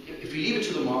 if we leave it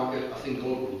to the market, I think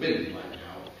gold would win right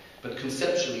now. But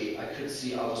conceptually, I could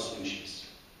see other solutions.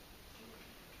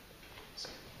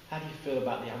 How do you feel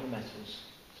about the other metals?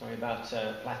 Sorry, about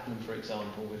platinum, for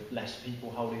example, with less people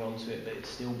holding on to it, but it's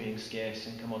still being scarce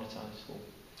and commoditized.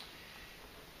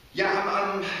 Yeah,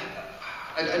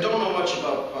 I don't know much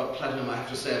about platinum. I have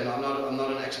to say, I'm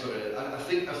not an expert at it. I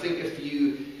think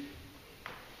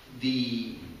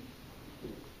the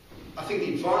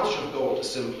advantage of gold is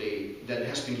simply that it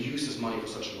has been used as money for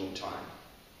such a long time,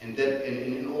 and that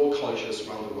in all cultures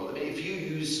around the world. I mean, if you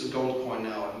use a gold coin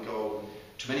now and go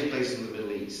to many places in the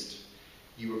Middle East,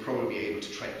 you will probably be able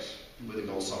to trade with a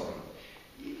gold sovereign.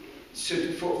 So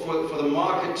for the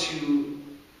market to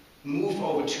move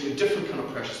over to a different kind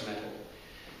of precious metal,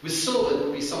 with silver it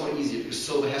would be somewhat easier because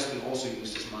silver has been also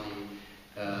used as money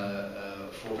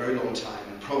for a very long time,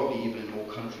 and probably even in more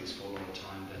countries for a long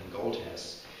time than gold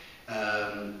has.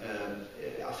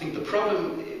 I think the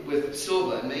problem with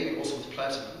silver, and maybe also with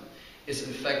platinum, is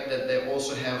in fact that they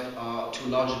also have, to a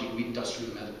larger degree,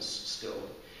 industrial metals still,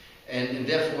 and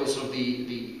therefore sort of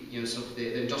the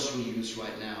industrial use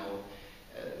right now,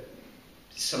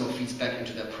 some of feeds back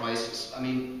into their prices. I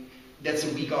mean, that's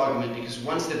a weak argument because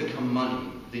once they become money,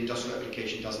 the industrial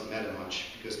application doesn't matter much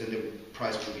because then the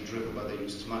price will be driven by their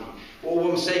use as money. Well,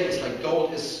 what I'm saying is like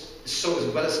gold is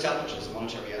well established as a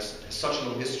monetary asset, has such a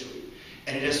long history,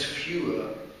 and it has fewer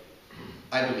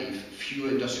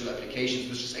industrial applications,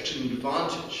 which is actually an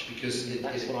advantage because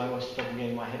that's what I was struggling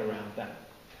getting my head around, that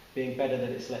being better that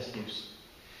it's less use.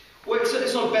 Well,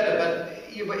 it's not better, but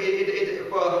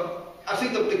well, I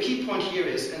think the key point here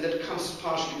is, and that comes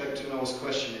partially back to Noah's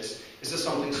question, is is this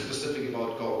something specific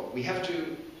about gold? We have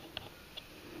to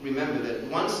remember that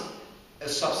once a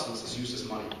substance is used as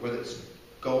money, whether it's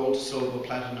gold, silver,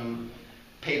 platinum,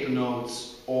 paper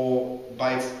notes, or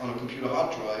bytes on a computer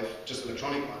hard drive, just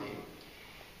electronic money,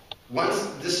 once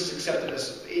this is accepted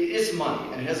as, it is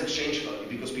money, and it has exchange value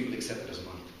because people accept it as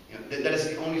money. You know, that is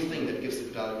the only thing that gives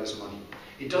it value as money.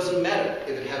 It doesn't matter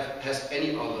if it has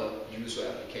any other use or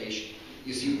application.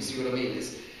 You see what I mean?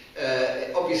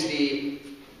 Obviously,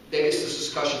 there is this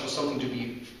discussion for something to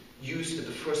be used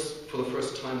for the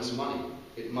first time as money.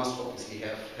 It must obviously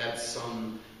have had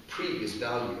some previous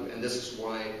value, and this is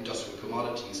why industrial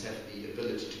commodities have the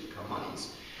ability to become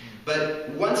monies. But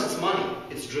once it's money,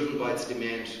 it's driven by its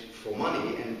demand for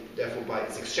money, and therefore by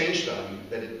its exchange value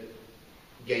that it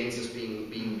gains as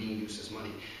being used as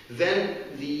money. Then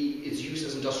its use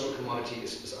as industrial commodity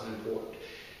is unimportant.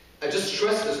 I just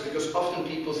stress this because often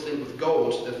people think with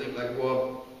gold, they think like,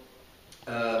 well,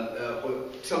 or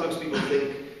sometimes people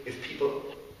think, if people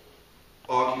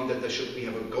argue that we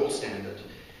have a gold standard,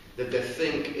 that they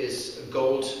think is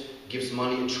gold gives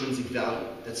money intrinsic value,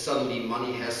 that suddenly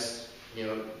money has, you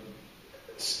know,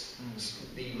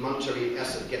 the monetary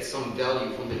asset gets some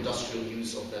value from the industrial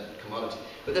use of that commodity.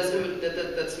 But that's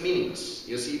meaningless,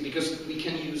 you see, because we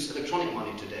can use electronic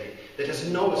money today that has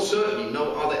certainly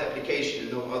no other application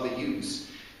and no other use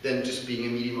than just being a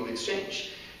medium of exchange.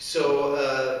 So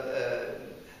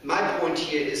my point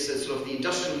here is that sort of the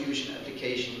industrial use and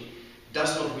application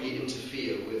does not really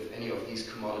interfere with any of these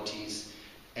commodities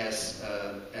as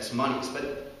monies.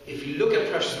 But if you look at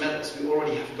precious metals, we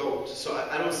already have gold. So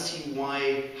I don't see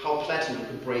how platinum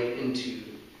could break into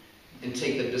and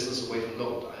take the business away from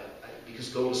gold. Because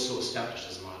gold is so established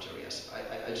as a monetary asset.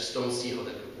 I just don't see how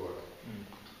that could work.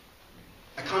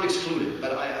 I can't exclude it,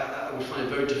 but I would find it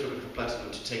very difficult for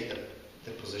platinum to take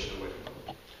that position away from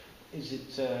gold. Is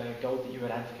it gold that you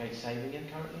would advocate saving in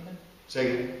currently then?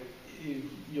 Say again?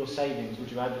 Your savings, would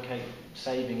you advocate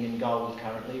saving in gold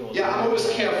currently? Or yeah, I'm always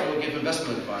careful to give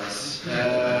investment advice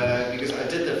because I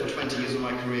did that for 20 years of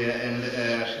my career, and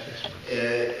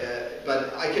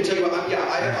but I can tell you,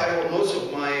 I hold most of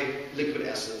my liquid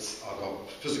assets are gold,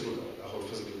 physical gold. I hold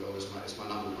physical gold as my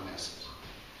number one asset,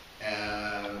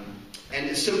 and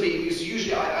it's simply because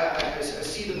usually I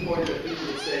see the point that people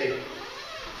would say,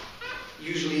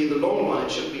 usually in the long run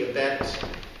it should be a bad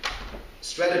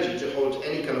strategy to hold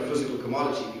any kind of physical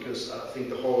commodity, because I think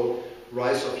the whole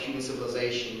rise of human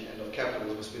civilization and of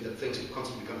capitalism has been that things have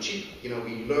constantly become cheap. You know,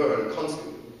 we learn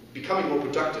constantly. Becoming more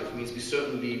productive means we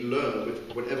certainly learn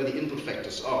with whatever the input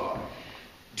factors are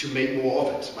to make more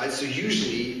of it. Right? So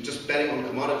usually just betting on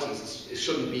commodities it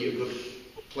shouldn't be a good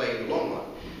play in the long run.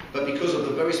 But because of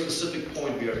the very specific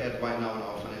point we are at right now in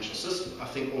our financial system, I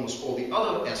think almost all the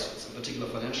other assets, in particular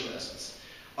financial assets,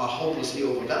 are hopelessly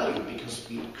overvalued because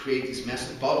we create these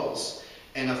massive bubbles.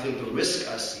 And I think the risk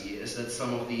I see is that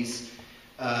some of these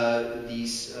other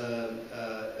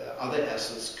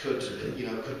assets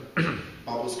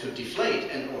bubbles could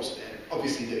deflate, and also,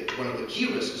 obviously, one of the key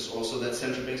risks is also that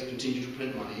central banks continue to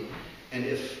print money, and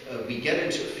if we get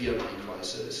into a fiat money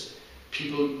crisis,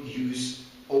 people use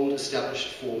old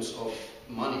established forms of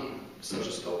money, such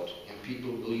as gold, and people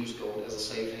will use gold as a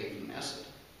safe haven asset.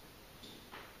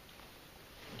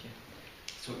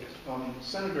 So,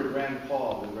 Senator Rand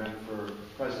Paul, who ran for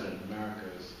president in America,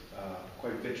 is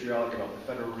quite vitriolic about the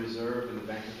Federal Reserve and the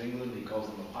Bank of England. He calls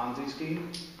them a Ponzi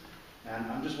scheme.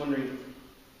 And I'm just wondering,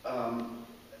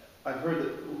 I've heard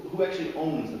that who actually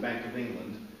owns the Bank of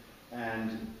England?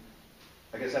 And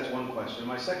I guess that's one question.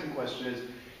 My second question is,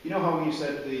 you know how when you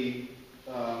said the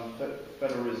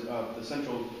the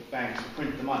central banks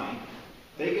print the money,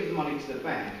 they give the money to the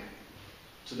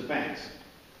banks.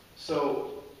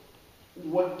 So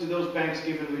what do those banks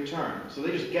give in return? So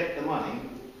they just get the money.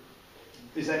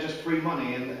 Is that just free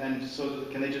money? And so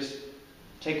can they just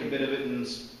take a bit of it and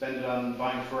spend it on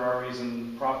buying Ferraris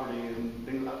and property and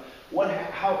things like that? What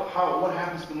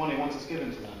happens to the money once it's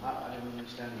given to them? I don't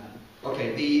understand that.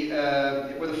 Okay, the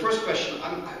first question,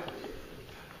 I'm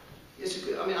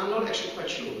not actually quite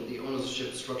sure what the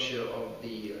ownership structure of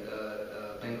the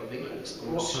Bank of England is.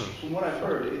 Well, from what I've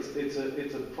heard, it's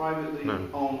a privately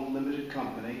owned limited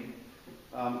company,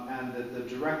 and the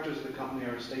directors of the company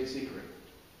are a state secret.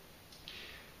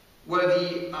 Well,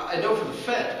 I know for the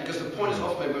Fed, because the point is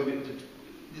often when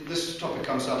this topic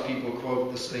comes up, people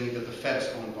quote this thing that the Fed is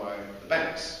owned by the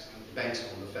banks, and the banks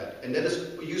own the Fed. And that is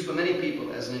used by many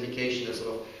people as an indication that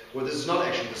sort of, well, this is not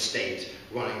actually the state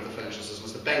running the financial system,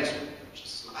 it's the banks running it.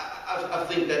 I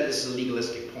think that is a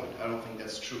legalistic point. I don't think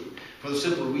that's true. For the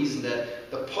simple reason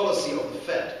that the policy of the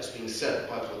Fed is being set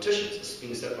by politicians, it's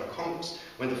being set by Congress.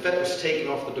 When the Fed was taken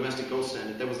off the domestic gold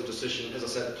standard, there was a decision, as I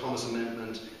said, the Thomas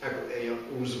Amendment,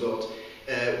 Roosevelt.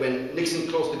 When Nixon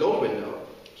closed the gold window,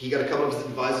 he got a couple of his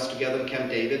advisors together in Camp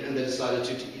David, and they decided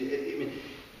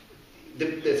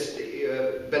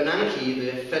Bernanke,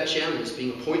 the Fed chairman, is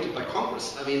being appointed by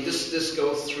Congress. I mean, this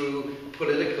goes through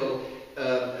political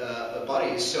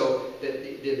bodies. So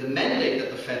the mandate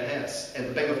that the Fed has, and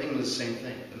the Bank of England is the same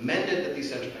thing, the mandate that these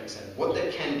central banks have, what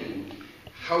they can do,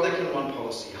 how they can run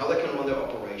policy, how they can run their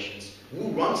operations, who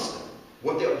runs them,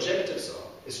 what their objectives are,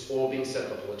 is all being set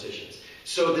by politicians.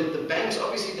 So the banks,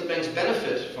 obviously the banks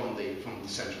benefit from the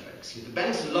central banks. The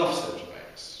banks love central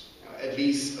banks, at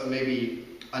least maybe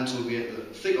until we're at the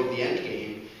thick of the end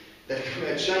game, that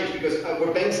can change, because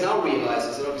what banks now realize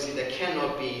is that obviously there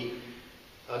cannot be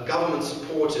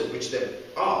government-supported, which there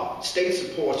are,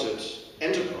 state-supported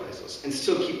enterprises, and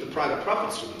still keep the private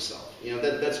profits to themselves. You know,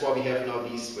 that's why we have now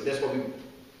that's why we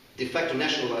de facto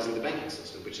nationalizing the banking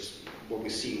system, which is what we're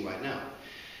seeing right now.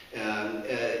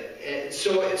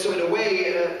 So in a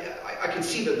way, I can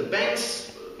see that the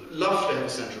banks love to have a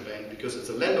central bank because it's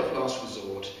a lender of last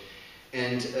resort,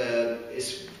 and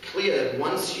it's clear that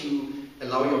once you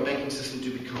allow your banking system to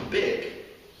become big,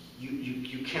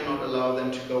 you cannot allow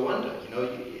them to go under. You know,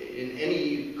 in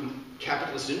any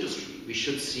capitalist industry, we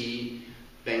should see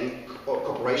bank or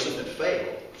corporations that fail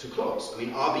to close. I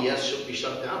mean, RBS should be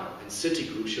shut down, and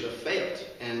Citigroup should have failed,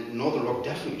 and Northern Rock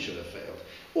definitely should have failed.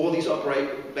 All these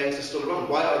banks are still around.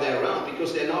 Why are they around?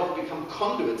 Because they now become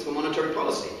conduits for monetary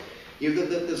policy.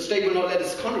 The state will not let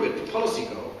its conduit for policy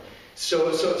go.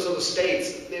 So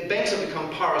the banks have become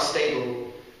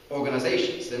parastable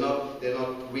organizations. They're not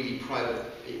really private,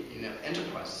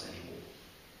 enterprises anymore.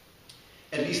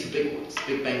 At least the big ones.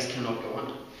 Big banks cannot go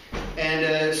under. And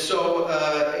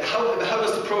how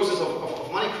does the process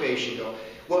of money creation go?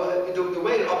 Well, the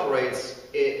way it operates,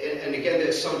 and again,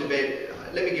 there's some debate.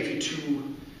 Let me give you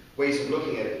two ways of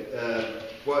looking at it.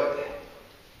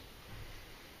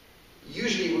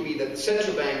 Usually it would be that the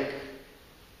central bank,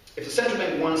 if the central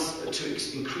bank wants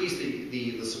to increase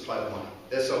the supply of money,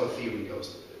 that's how the theory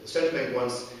goes. The central bank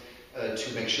wants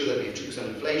to make sure that we have 2%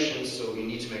 inflation, so we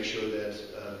need to make sure that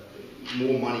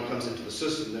more money comes into the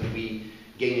system than we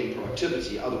gain in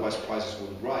productivity, otherwise prices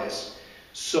wouldn't rise.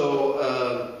 So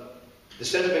the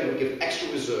central bank would give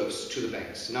extra reserves to the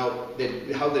banks. Now,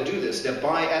 how they do this, they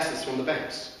buy assets from the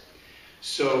banks.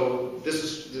 So this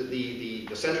is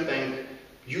the central bank,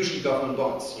 usually government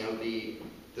bonds.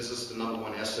 This is the number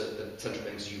one asset that central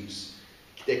banks use.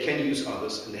 They can use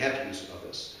others, and they have to use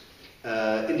others.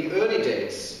 In the early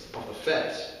days of the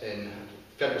Fed, and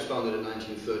Fed was founded in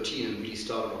 1913 and really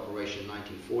started operation in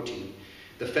 1914,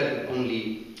 the Fed would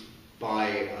only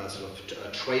buy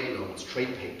trade loans,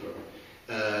 trade paper.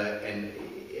 And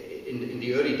in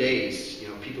the early days,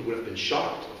 people would have been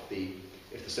shocked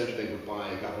if the central bank would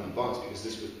buy government bonds, because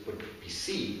this would be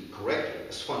seen correctly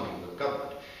as funding the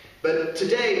government. But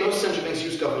today, most central banks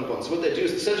use government bonds. What they do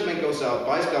is the central bank goes out,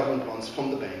 buys government bonds from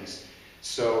the banks,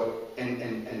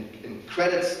 and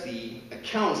credits the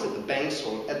accounts that the banks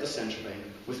hold at the central bank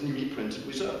with newly printed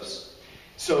reserves.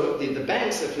 So the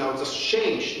banks have now just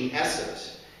changed in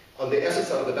asset, on the asset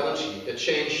side of the balance sheet, they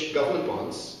changed government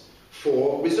bonds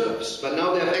for reserves. But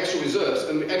now they have extra reserves,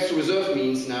 and extra reserve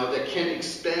means now they can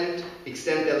extend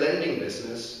their lending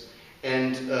business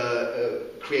and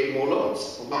create more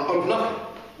loans out of nothing.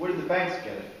 Where did the banks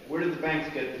get it? Where did the banks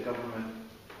get the government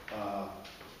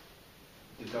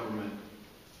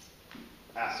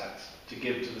assets to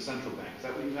give to the central bank? Is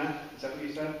that what you meant? Is that what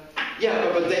you said?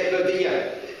 Yeah, but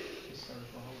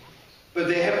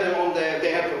they have them on their.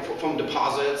 They have from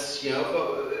deposits. They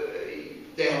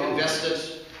have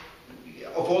invested.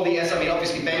 Of all the assets, I mean,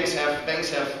 obviously banks have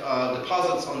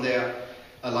deposits on their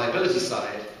liability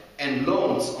side and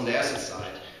loans on the asset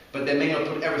side. But they may not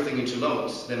put everything into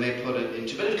loans. They may put it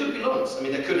into, but it could be loans. I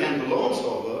mean, they could hand the loans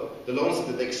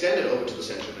that they extended over to the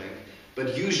central bank.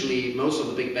 But usually, most of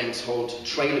the big banks hold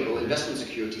tradable investment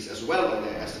securities as well on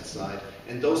their asset side,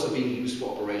 and those are being used for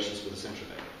operations with the central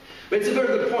bank. But it's a very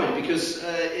good point, because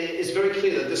it's very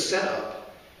clear that this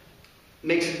setup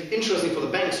makes it interesting for the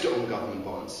banks to own government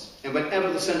bonds. And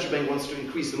whenever the central bank wants to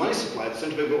increase the money supply, the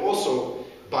central bank will also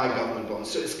buy government bonds.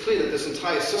 So it's clear that this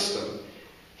entire system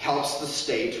helps the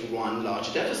state run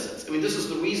large deficits. I mean, this is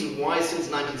the reason why since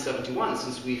 1971,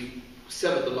 since we've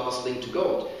severed the last link to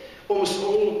gold, almost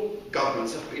all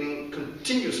governments have been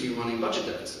continuously running budget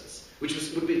deficits, which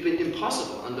would have been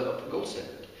impossible under a gold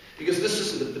standard. Because this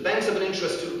is the banks have an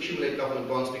interest to accumulate government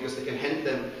bonds because they can hand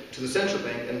them to the central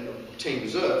bank and obtain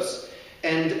reserves.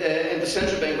 And the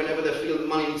central bank, whenever they feel the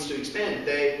money needs to expand,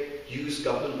 they use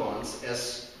government bonds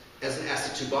as an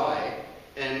asset to buy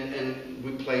and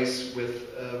replace with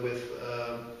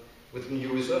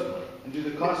new reserve money. And do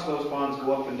the cost of those bonds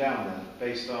go up and down then,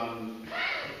 based on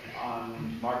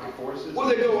market forces? Well,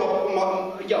 they go up,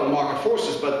 on market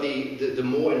forces, but the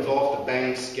more involved the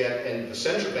banks get and the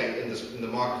central bank in the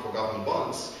market for government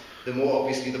bonds, the more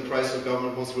obviously the price of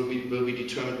government bonds will be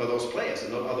determined by those players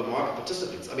and not other market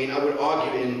participants. I mean, I would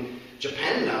argue in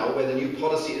Japan now, where the new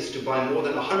policy is to buy more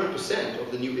than 100%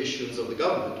 of the new issuance of the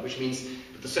government, which means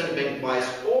that the central bank buys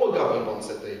all government bonds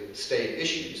that the state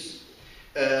issues,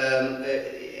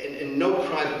 and no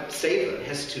private saver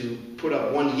has to put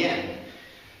up 1 yen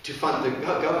to fund the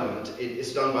government. It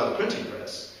is done by the printing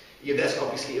press. Yeah, that's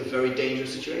obviously a very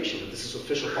dangerous situation. This is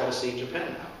official policy in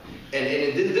Japan now. And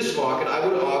in this market, I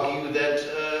would argue that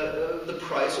the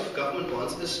price of government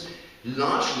bonds is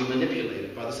largely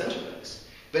manipulated by the central banks.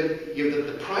 But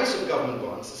the price of government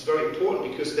bonds is very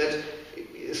important because that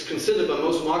is considered by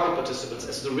most market participants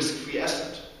as the risk-free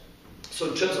asset. So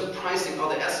in terms of pricing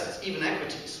other assets, even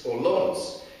equities or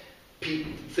loans,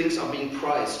 things are being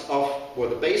priced off,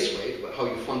 the base rate, how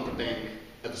you fund the bank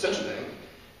at the central bank,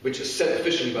 which is set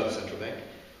officially by the central bank,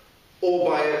 or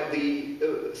by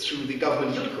through the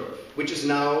government yield curve, which is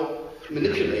now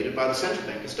manipulated by the central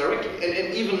bankers directly.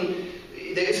 And even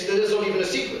there's not even a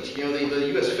secret. The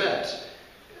U.S. Fed,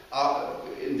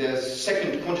 in their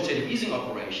second quantitative easing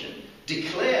operation,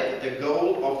 declared that the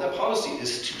goal of their policy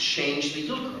is to change the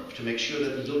yield curve, to make sure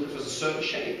that the yield curve is a certain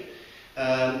shape.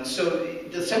 So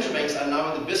the central banks are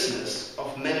now in the business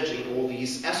of managing all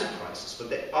these asset prices, but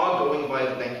they are going via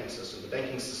the banking system. The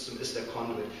banking system is their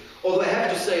conduit. Although I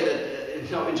have to say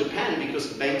that now in Japan, because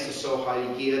the banks are so highly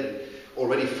geared,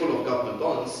 already full of government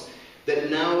bonds, that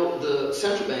now the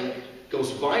central bank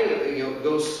goes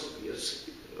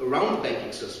around the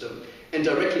banking system and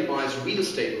directly buys real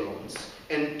estate loans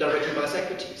and directly buys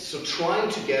equities. So trying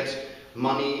to get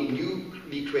money,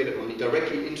 newly created money,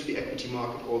 directly into the equity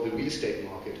market or the real estate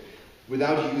market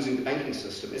without using the banking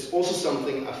system is also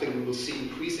something I think we will see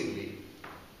increasingly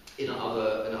in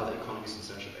other economies and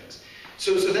central banks.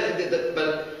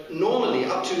 But normally,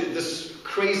 up to this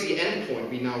crazy endpoint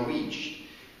we now reach,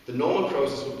 the normal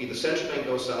process would be the central bank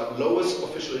goes out, lowers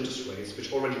official interest rates,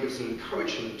 which already gives an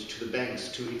encouragement to the banks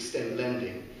to extend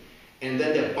lending, and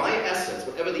then they buy assets,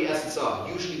 whatever the assets are,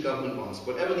 usually government bonds,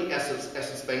 whatever the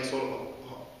assets banks hold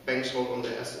on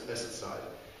their asset side,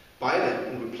 buy them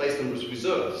and replace them with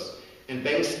reserves. And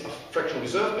banks, fractional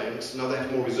reserve banks, now they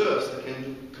have more reserves, they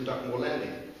can conduct more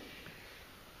lending.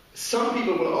 Some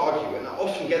people will argue, and I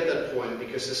often get that point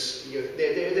because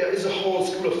there is a whole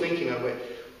school of thinking where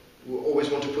we always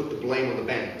want to put the blame on the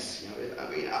banks.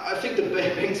 I think the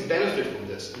banks benefit from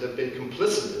this and they've been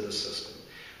complicit in the system,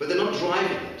 but they're not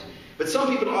driving it. But some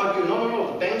people argue,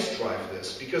 no, the banks drive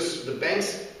this because the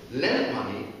banks lend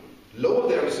money, lower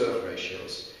their reserve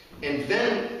ratios, and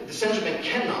then the central bank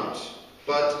cannot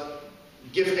but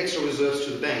give extra reserves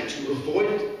to the bank to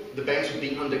avoid the banks from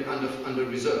being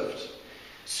under-reserved.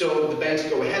 So the banks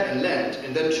go ahead and lend,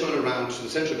 and then turn around to the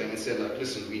central bank and say, like,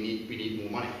 listen, we need more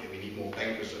money here, we need more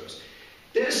bank reserves.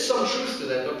 There is some truth to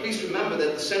that, but please remember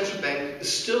that the central bank has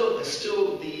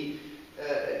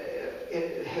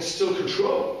still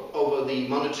control over the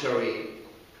monetary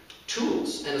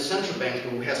tools, and a central bank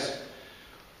who has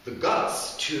the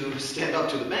guts to stand up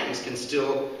to the banks can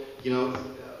still,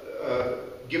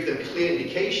 give them clear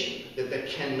indication that they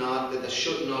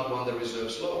should not run their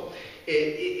reserves low.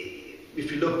 If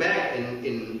you look back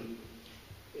in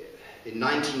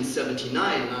 1979,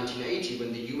 1980,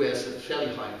 when the US had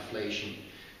fairly high inflation,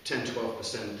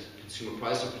 10-12% consumer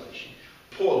price inflation,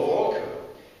 Paul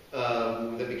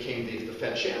Volcker, that became the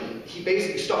Fed chairman, he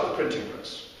basically stopped the printing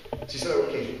press. So he said,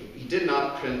 okay, he did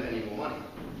not print any more money.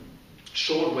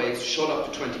 Short rates shot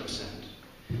up to 20%.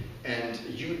 And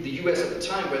the US at the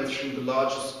time went through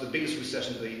the biggest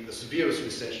recession, the severest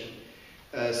recession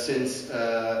since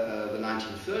the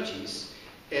 1930s.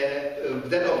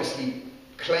 That obviously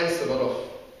cleansed a lot of,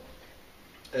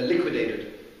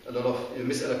 liquidated a lot of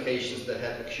misallocations that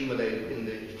had accumulated in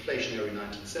the inflationary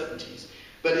 1970s.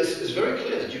 But it's very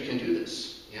clear that you can do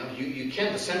this.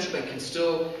 The central bank can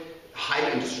still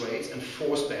hike interest rates and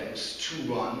force banks to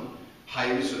run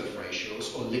high reserve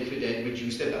ratios or liquidate,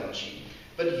 reduce their balance sheet.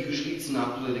 But usually it's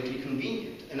not politically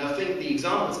convenient. And I think the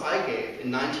examples I gave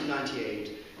in 1998,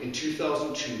 in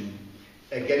 2002,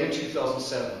 again in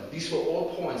 2007, these were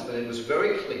all points that it was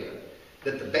very clear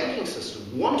that the banking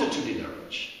system wanted to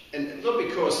deleverage. And not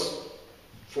because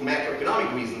for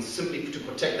macroeconomic reasons, simply to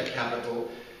protect the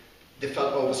capital, they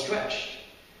felt overstretched.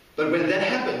 But when that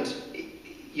happened,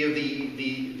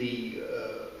 the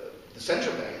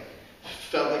central bank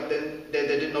felt like they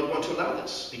did not want to allow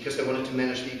this because they wanted to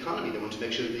manage the economy. They wanted to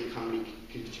make sure that the economy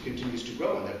continues to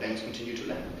grow and that banks continue to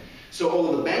lend. So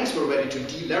although the banks were ready to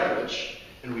deleverage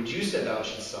and reduce their balance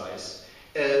sheet size,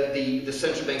 the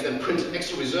central banks then printed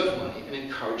extra reserve money and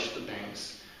encouraged the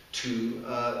banks to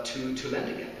lend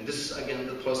again. And this is again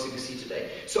the policy we see today.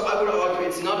 So I would argue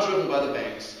it's not driven by the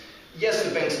banks. Yes,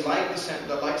 the banks like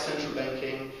central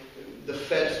banking. The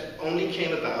Fed only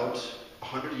came about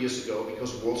 100 years ago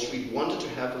because Wall Street wanted to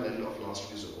have a lender of last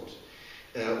resort.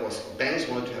 Or banks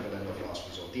wanted to have a lender of last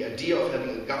resort. The idea of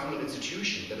having a government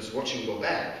institution that is watching your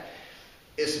back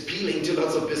is appealing to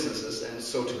lots of businesses and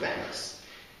so to banks.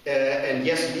 And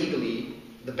yes, legally,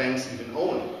 the banks even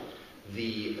own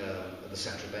the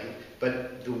central bank,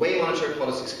 but the way monetary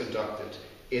policy is conducted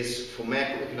is for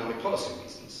macroeconomic policy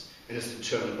reasons and is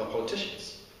determined by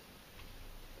politicians.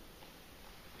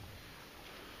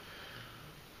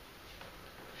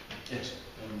 Yes.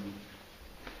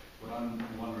 What I'm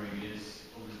wondering is,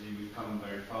 obviously we've come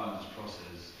very far in this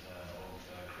process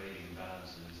of creating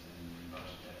balances and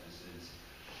budget deficits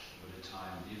over the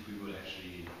time. If we would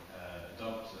actually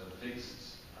adopt a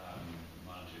fixed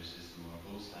monetary system or a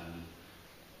gold standard,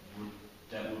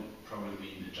 that would probably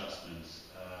mean adjustments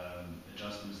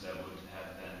that would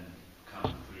have then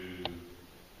come through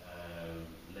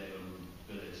labour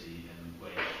mobility and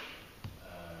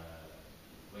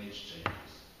wage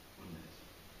changes, wouldn't it?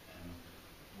 And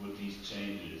would these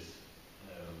changes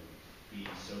be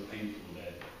so painful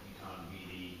that you can't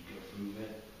really go through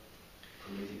it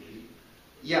politically?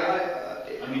 Yeah,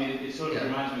 I mean, it sort of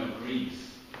reminds me of Greece.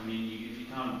 I mean, if you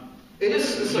can't... It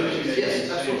is, yes,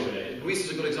 absolutely. Greece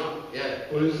is a good example, yeah.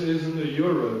 Well, isn't the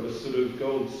euro the sort of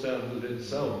gold standard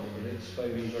itself, and it's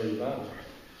failing very bad?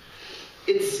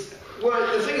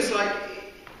 Well, the thing is, like,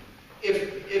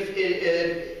 if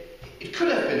it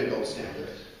could have been a gold standard.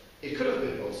 It could have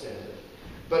been a gold standard.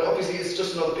 But obviously it's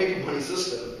just another paper money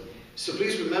system. So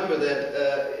please remember that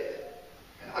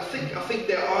I think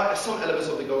there are some elements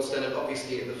of the gold standard,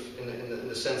 obviously, in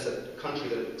the sense that a country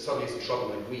that suddenly is in trouble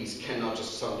like Greece cannot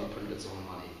just suddenly print its own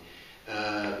money.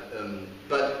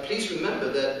 But please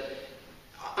remember that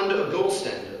under a gold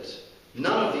standard,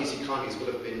 none of these economies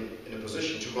would have been in a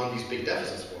position to run these big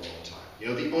deficits for a long time. You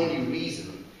know, the only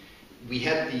reason we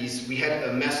had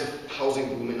a massive housing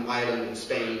boom in Ireland and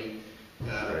Spain,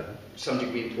 some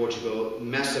degree in Portugal,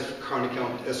 massive current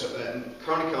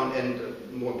account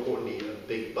and more importantly,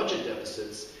 big budget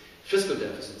deficits, fiscal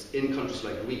deficits in countries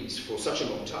like Greece for such a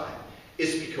long time,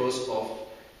 is because of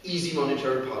easy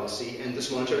monetary policy and this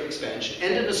monetary expansion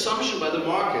and an assumption by the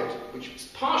market, which is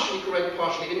partially correct,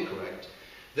 partially incorrect,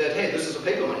 that hey, this is a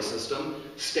paper money system,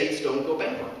 states don't go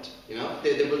bankrupt. You know,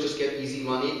 they will just get easy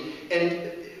money.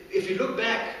 And if you look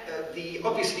back,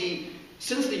 obviously,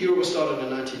 since the euro was started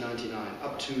in 1999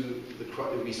 up to the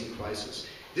recent crisis,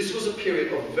 this was a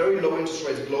period of very low interest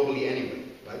rates globally anyway,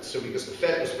 right? So because the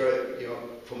Fed was very,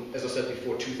 from, as I said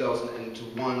before,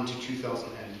 2001 to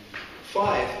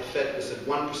 2005, the Fed was at 1%,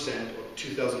 or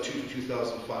 2002 to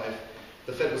 2005,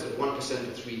 the Fed was at 1%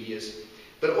 for 3 years.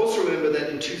 But also remember that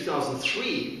in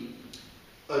 2003,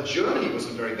 Germany was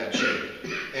in very bad shape,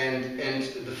 and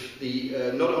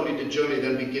not only did Germany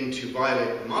then begin to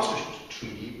violate the Maastricht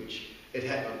Treaty, which it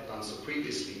had not done so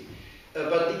previously,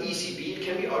 but the ECB, it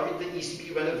can be argued the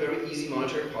ECB ran a very easy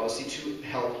monetary policy to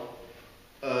help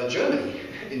Germany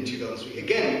in 2003.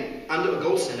 Again, under a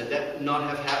gold standard, that would not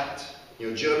have happened.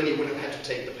 Germany would have had to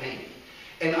take the pain.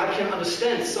 And I can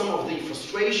understand some of the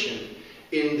frustration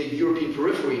in the European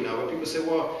periphery now, where people say,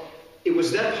 well, it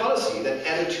was that policy that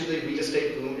added to the real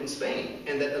estate boom in Spain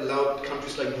and that allowed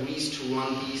countries like Greece to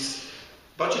run these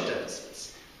budget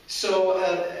deficits. So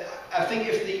I think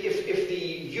if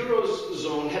the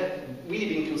Eurozone had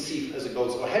really been conceived as a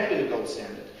gold standard, or had been a gold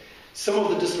standard, some of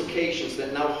the dislocations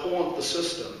that now haunt the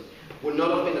system would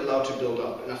not have been allowed to build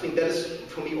up. And I think that is,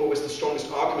 for me, always the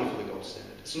strongest argument for the gold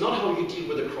standard. It's not how you deal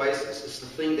with a crisis, it's the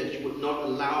thing that you would not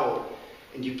allow,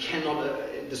 and you cannot,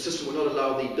 the system would not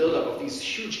allow the build-up of these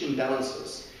huge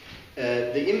imbalances.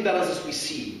 The imbalances we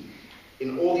see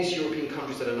in all these European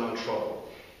countries that are now in trouble,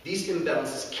 these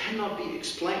imbalances cannot be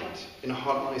explained in a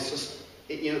hard money system.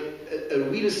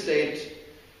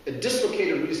 A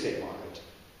dislocated real estate market,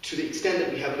 to the extent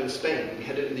that we have it in Spain, we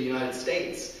had it in the United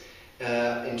States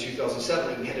in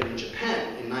 2007, and we had it in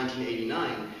Japan in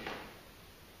 1989,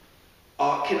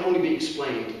 can only be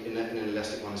explained in an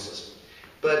elastic money system.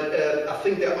 But I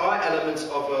think there are elements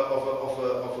of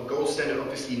a gold standard,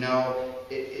 obviously now,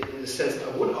 in the sense that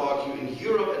I would argue in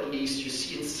Europe at least, you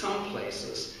see in some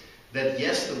places that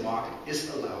yes, the market is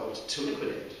allowed to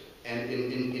liquidate. And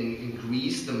in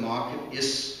Greece, the market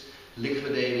is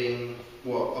liquidating,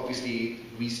 well, obviously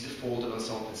Greece defaulted on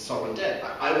some of its sovereign debt.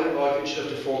 I would argue it should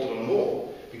have defaulted on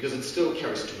more, because it still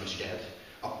carries too much debt.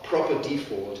 A proper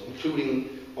default,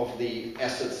 including of the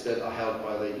assets that are held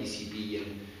by the ECB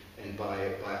and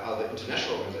by other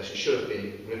international organizations, should have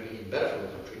been even better for the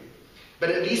country. But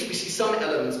at least we see some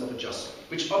elements of adjustment,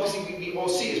 which obviously we all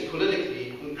see is politically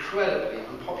incredibly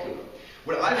unpopular.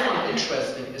 What I find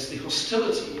interesting is the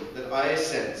hostility that I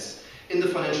sense in the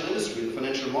financial industry, the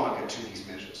financial market, to these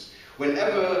measures.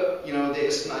 Whenever there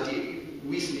is an idea,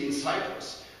 recently in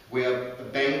Cyprus, where a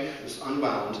bank was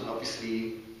unwound, and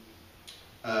obviously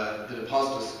the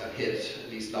depositors got hit,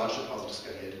 at least large depositors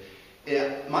got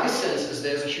hit. My sense is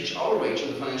there's a huge outrage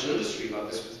in the financial industry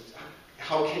about this.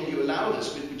 How can you allow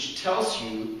this? Which tells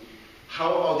you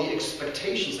how all the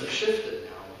expectations have shifted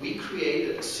now. We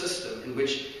created a system in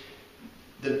which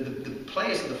the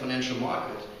players in the financial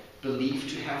market believe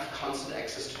to have constant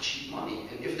access to cheap money.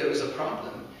 And if there is a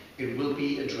problem, it will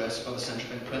be addressed by the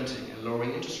central bank printing and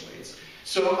lowering interest rates.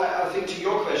 So I think to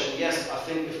your question, yes, I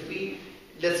think if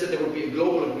let's say there would be a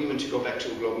global agreement to go back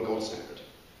to a global gold standard.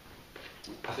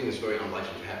 I think it's very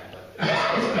unlikely to happen, but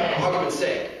for argument's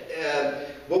sake,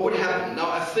 what would happen?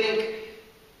 Now, I think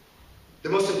the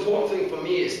most important thing for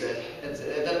me is that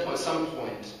at that point, some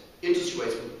point, interest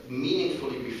rates would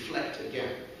meaningfully reflect again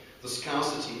the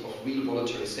scarcity of real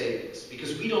voluntary savings,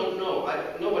 because we don't know,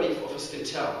 nobody of us can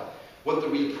tell what the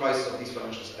real price of these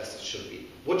financial assets should be.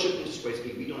 What should interest rates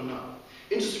be? We don't know.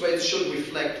 Interest rates should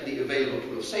reflect the available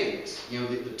pool of savings,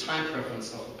 the time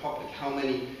preference of the public, how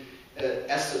many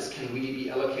assets can really be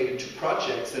allocated to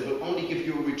projects that will only give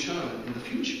you a return in the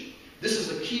future. This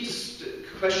is a key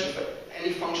question for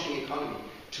any functioning economy.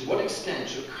 To what extent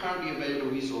should currently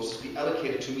available resources be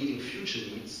allocated to meeting future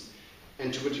needs,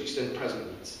 and to which extent present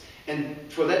needs? And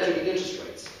for that you need interest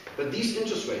rates. But these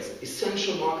interest rates,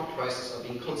 essential market prices, are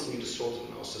being constantly distorted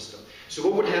in our system. So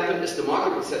what would happen is the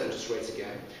market would set interest rates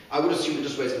again. I would assume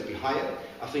interest rates would be higher.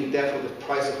 I think therefore the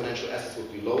price of financial assets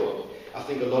would be lower. I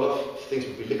think a lot of things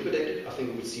would be liquidated. I think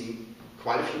we would see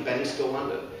quite a few banks go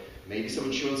under. Maybe some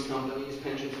insurance companies,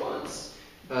 pension funds.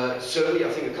 Certainly I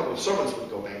think a couple of sovereigns would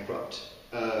go bankrupt,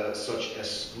 such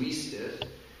as Greece did,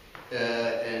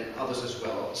 and others as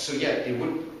well. So yeah, it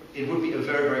would be a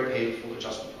very, very painful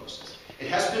adjustment process. It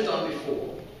has been done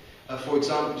before. For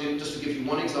example, just to give you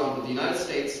one example, the United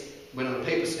States went on a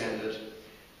paper standard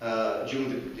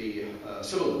during the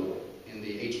Civil War in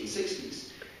the 1860s.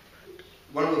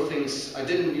 One of the things, I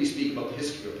didn't really speak about the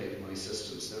history of paper money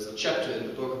systems. There's a chapter in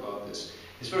the book about this.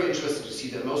 It's very interesting to see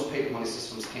that most paper money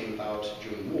systems came about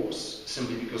during wars,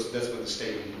 simply because that's when the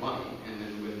state needed money, and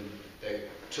then when they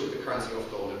took the currency off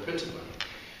gold and printed money.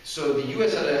 So the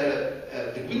US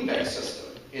had the greenback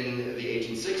system in the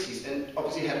 1860s, and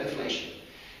obviously had inflation.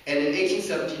 And in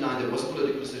 1879, there was a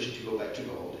political decision to go back to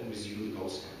gold and resume the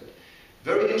gold standard.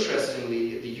 Very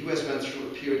interestingly, the US went through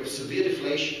a period of severe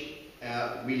deflation,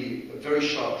 really a very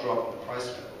sharp drop in the price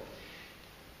level.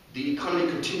 The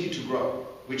economy continued to grow,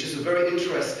 which is a very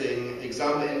interesting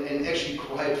example, and actually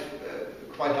quite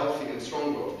healthy and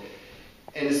strong growth.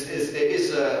 And there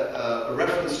is a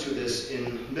reference to this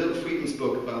in Milton Friedman's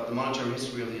book about the monetary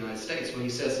history of the United States, when he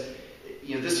says,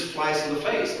 this flies in the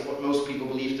face of what most people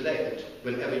believe today, that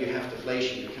whenever you have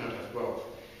deflation, you cannot have growth.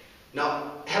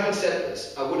 Now, having said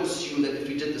this, I would assume that if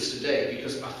we did this today,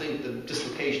 because I think the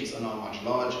dislocations are now much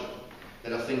larger,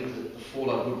 that I think that the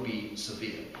fallout would be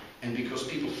severe. And because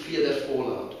people fear that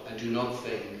fallout, I do not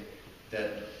think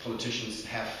that politicians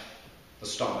have the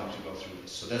stomach to go through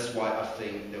this. So that's why I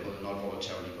think they will not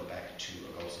voluntarily go back to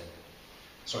a gold standard.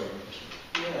 Sorry.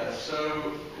 Yeah,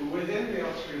 so within the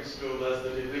Austrian school, there's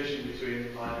the division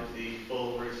between kind of the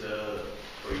full reserve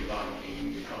free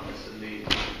banking economists and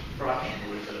the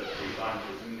fractional reserve free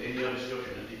bankers. And in your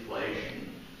discussion of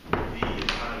deflation, the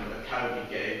kind of account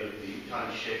you gave of the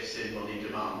kind of shifts in money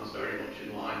demand was very much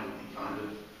in line with the kind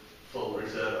of full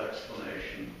reserve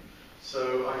explanation.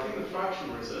 So I think the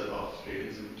fractional reserve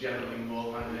Austrians are generally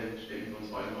more kind of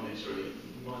influenced by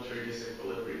monetary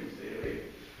disequilibrium theory,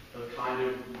 have kind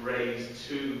of raised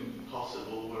two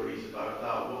possible worries about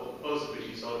that, most of which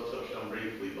you sort of touched on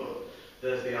briefly, but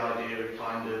there's the idea of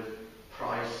kind of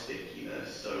price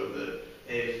stickiness, so that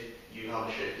if you have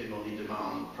a shift in money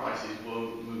demand, prices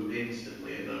won't move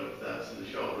instantly, and that's in the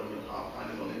short run you'll have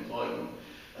kind of unemployment.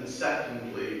 And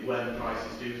secondly, when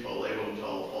prices do fall, they won't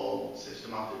all fall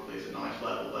systematically at a nice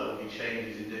level. There will be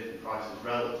changes in different prices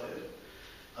relative.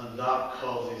 and that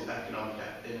causes economic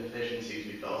inefficiencies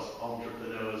because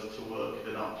entrepreneurs to work at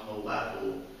an optimal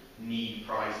level need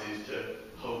prices to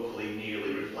hopefully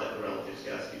nearly reflect the relative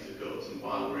scarcity of goods, and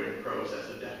while we're in a process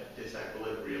of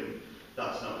disequilibrium,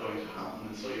 that's not going to happen,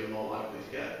 and so you're more likely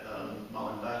to get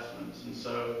malinvestments. And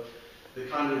so this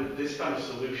kind of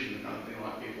solution, the kind of thing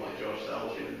like people like George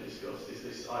Selgin have discussed, is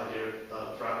this idea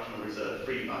of fractional reserve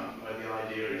free banking, where the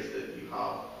idea is that you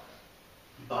have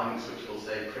banks which will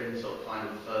say print up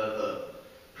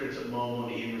more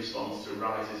money in response to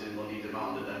rises in money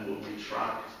demand, and then will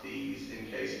retract these in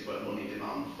cases where money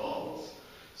demand falls.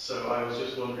 So I was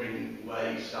just wondering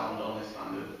where you stand on this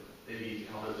kind of, if you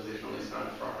have a position on this kind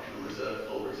of fractional reserve,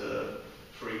 full reserve,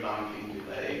 free banking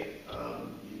debate,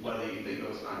 whether you think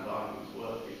those kind of arguments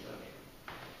work, etc.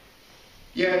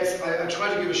 Yeah, I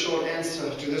try to give a short answer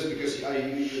to this because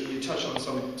you touch on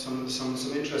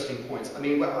some interesting points. I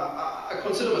mean, I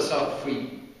consider myself a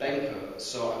free banker,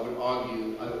 so I would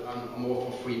argue I'm more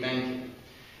for free banking.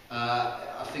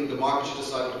 I think the market should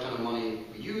decide what kind of money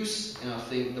we use, and I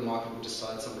think the market would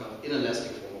decide some kind of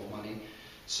inelastic form of money.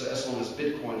 So as long as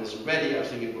Bitcoin is ready, I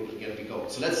think it will again be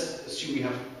gold. So let's assume we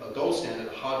have a gold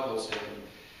standard, a hard gold standard,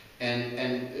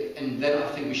 and then I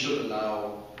think we should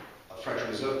allow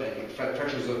fractional reserve banking.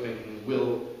 Fractional reserve banking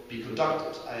will be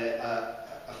conducted.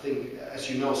 I think, as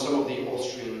you know, some of the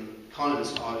Austrian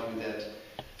economists argue that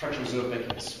fractional reserve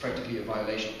banking is practically a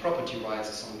violation of property rights,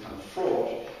 as some kind of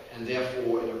fraud, and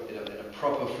therefore in a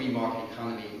proper free market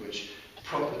economy in which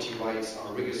property rights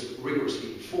are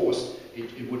rigorously enforced,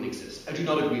 it wouldn't exist. I do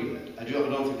not agree with that. I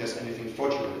don't think there's anything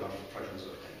fraudulent about fractional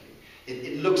reserve banking.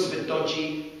 It looks a bit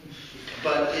dodgy,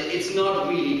 but it's not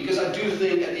really, because I do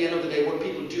think at the end of the day what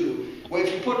people do, well,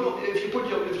 if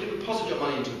you deposit your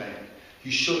money into a bank,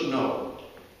 you should know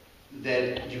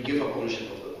that you give up ownership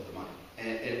of the money.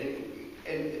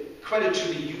 And credit to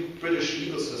the British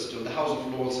legal system, the House of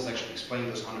Lords has actually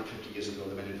explained this 150 years ago.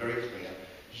 They made it very clear.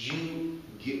 You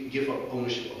give up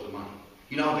ownership of the money.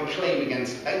 You now have a claim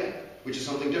against the bank, which is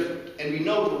something different. And we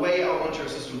know the way our monetary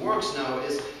system works now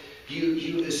is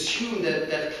you assume that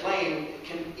that claim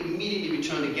can immediately be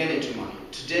turned again into money.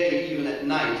 Today, even at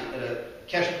night, at a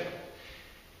cash bank.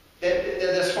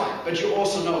 That's fine. But you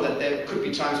also know that there could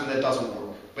be times when that doesn't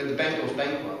work. When the bank goes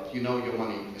bankrupt, you know your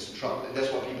money is in trouble. And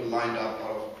that's why people lined up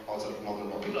outside of Northern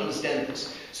Rock. People understand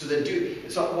this. So they do.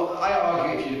 So what I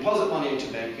argue, if you deposit money into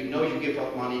a bank, you know you give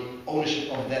up money,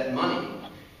 ownership of that money.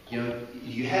 You know,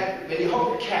 when you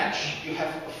hold cash, you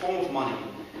have a form of money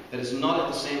that is not at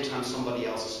the same time somebody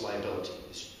else's liability.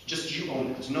 It's just you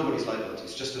own it. It's nobody's liability.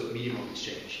 It's just a medium of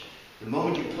exchange. The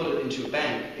moment you put it into a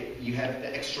bank, you have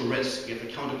the extra risk. You have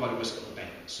the counterparty risk of the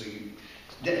bank. So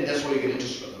and that's where you get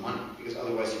interest on the money, because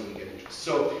otherwise you wouldn't get interest.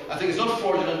 So I think it's not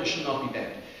fraudulent. It should not be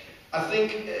banned. I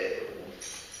think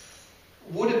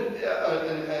one of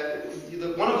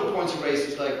the points you raised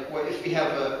is like, well, if we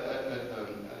have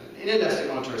an inelastic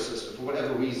monetary system for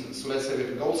whatever reason, so let's say we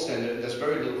have a gold standard and there's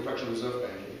very little fractional reserve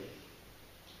banking,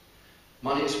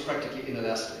 money is practically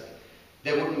inelastic.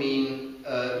 That would mean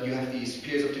you have these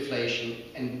periods of deflation,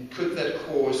 and could that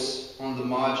cause on the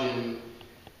margin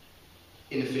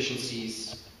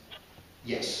inefficiencies?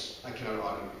 Yes, I cannot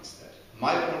argue against that.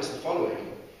 My point is the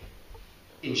following.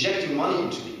 Injecting money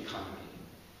into the economy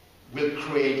will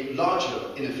create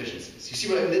larger inefficiencies. You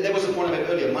see, that was the point I made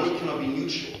earlier. Money cannot be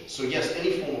neutral. So yes,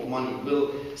 any form of money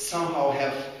will somehow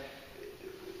have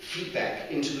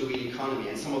feedback into the real economy,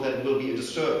 and some of that will be a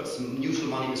disturbance. Neutral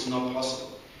money is not possible.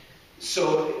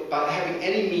 So by having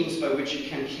any means by which you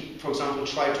can keep, for example,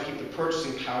 try to keep the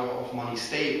purchasing power of money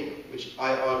stable, which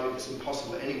I argue is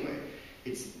impossible anyway,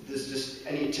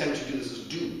 any attempt to do this is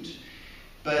doomed.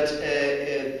 But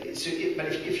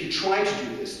if you try to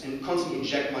do this and constantly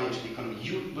inject money into the economy,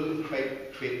 you will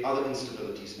create other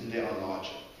instabilities, and they are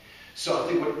larger. So I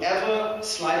think whatever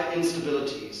slight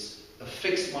instabilities a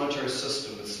fixed monetary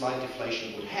system with slight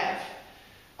deflation would have,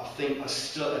 I think are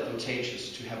still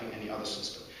advantageous to having any other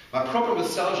system. My problem with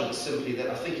Selgin is simply that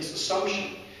I think his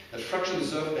assumption that fractional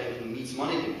reserve banking meets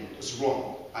money demand is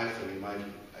wrong, I think, in my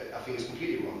view. I think it's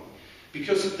completely wrong.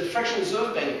 Because the fractional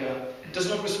reserve banker does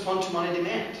not respond to money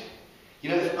demand. You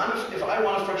know, if I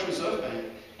run a fractional reserve bank,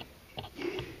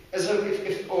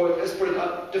 or let's put it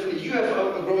out differently, you have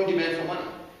a growing demand for money.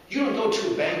 You don't go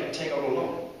to a bank and take out a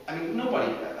loan. I mean,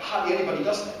 hardly anybody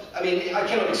does that. I mean, I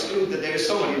cannot exclude that there is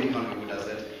somebody in the economy who does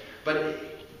that. But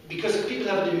because if people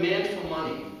have a demand for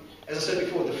money, as I said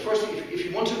before, if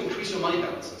you want to increase your money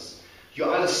balances, you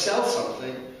either sell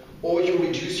something or you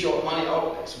reduce your money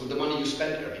outlays with the money you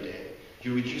spend every day.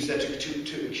 You reduce that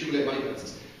to accumulate money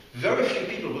balances. Very few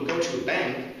people will go to a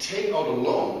bank, take out a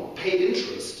loan, pay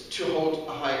interest to hold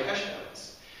a higher cash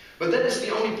balance. But that is the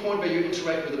only point where you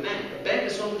interact with a bank. A bank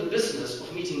is not in the business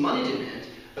of meeting money demand.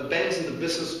 A bank is in the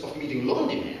business of meeting loan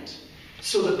demand.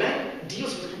 So the bank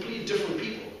deals with completely different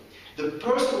people. The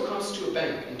person who comes to a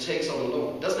bank and takes out a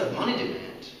loan doesn't have money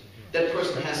demand. That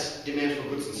person has demand for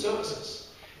goods and services.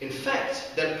 In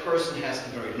fact, that person has a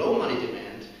very low money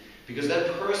demand because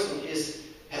that person has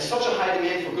such a high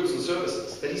demand for goods and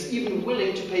services that he's even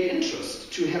willing to pay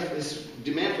interest to have his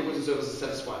demand for goods and services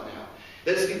satisfied now.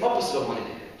 That is the opposite of money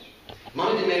demand.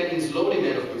 Money demand means low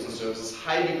demand of goods and services,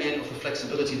 high demand of the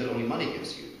flexibility that only money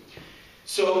gives you.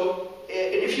 So,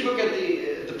 if you look at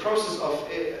the process of,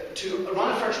 to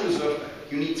run a fractional reserve bank,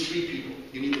 you need three people.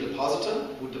 You need the depositor,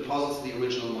 who deposits the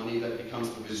original money that becomes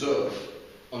the reserve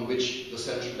on which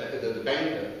the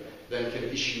banker then can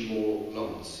issue more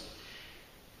loans.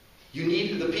 You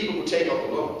need the people who take out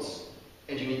the loans,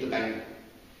 and you need the banker.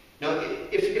 Now,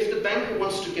 if the banker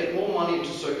wants to get more money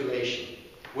into circulation,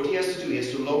 what he has to do, he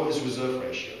has to lower his reserve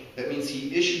ratio. That means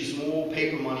he issues more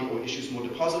paper money or issues more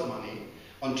deposit money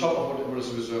on top of what his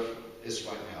reserve is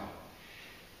right now.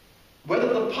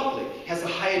 Whether the public has a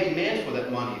higher demand for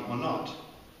that money or not,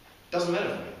 doesn't matter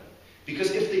for him.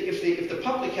 Because if the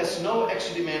public has no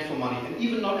extra demand for money, and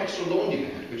even not extra loan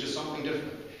demand, which is something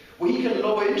different, well, he can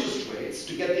lower interest rates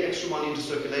to get the extra money into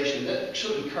circulation. That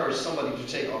should encourage somebody to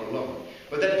take out a loan.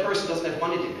 But that person doesn't have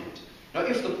money demand. Now,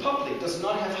 if the public does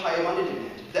not have higher money demand,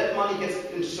 that money gets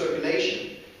into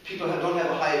circulation. People don't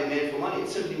have a higher demand for money. It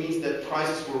simply means that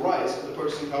prices will rise and the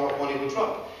purchasing power of money will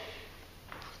drop.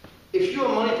 If you're a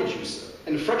money producer,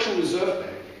 and a fractional reserve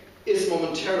bank is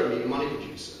momentarily a money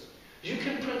producer, you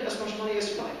can print as much money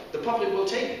as you like. The public will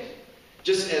take it,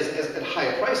 just as at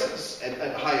higher prices,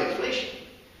 at higher inflation.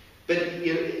 But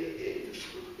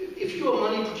if you're a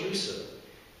money producer,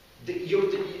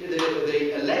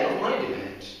 the lack of money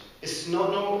demand is no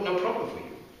problem for you.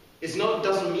 It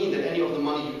doesn't mean that any of the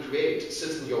money you create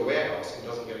sits in your warehouse and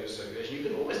doesn't get into circulation. You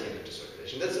can always get into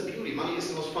circulation. That's the beauty. Money is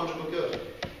the most fungible good.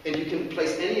 And you can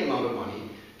place any amount of money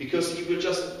because you will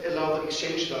just allow the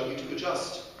exchange value to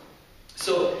adjust.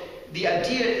 So the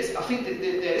idea is, I think that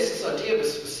there is this idea with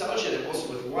Salchet and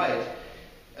also with White,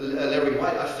 Larry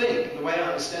White, I think, the way I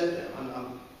understand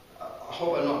them, I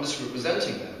hope I'm not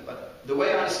misrepresenting them, but the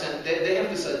way I understand, they have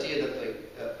this idea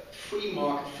that the free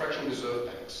market fractional reserve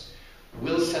banks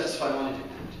will satisfy money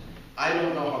demand. I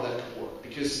don't know how that could work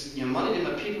because money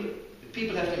demand,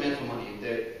 people have demand for money.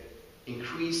 They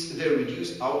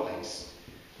reduce outlays,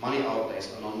 money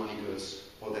outlays on non-money goods,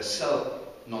 or they sell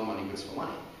non-money goods for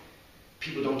money.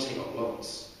 People don't take out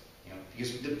loans,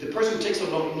 because the person who takes out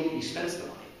a loan immediately spends the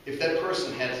money. If that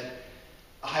person had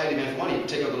a higher demand for money, he'd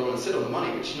take out the loan and sit on the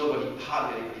money, which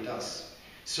hardly anybody does.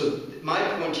 So my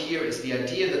point here is the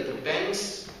idea that the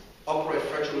banks operate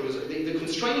fractional reserve. The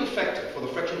constraining factor for the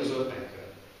fractional reserve banker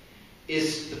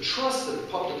is the trust that the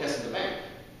public has in the bank.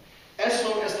 As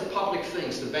long as the public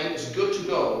thinks the bank is good to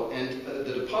go and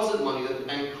the deposit money that the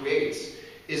bank creates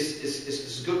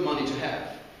is good money to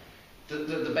have,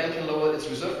 the bank can lower its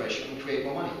reserve ratio and create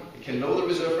more money. It can lower the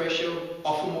reserve ratio,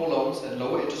 offer more loans at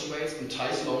lower interest rates,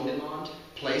 entice loan demand,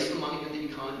 place the money in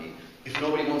the economy. If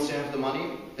nobody wants to have the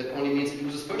money, that only means it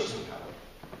loses purchasing power.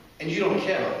 And you don't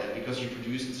care about that because you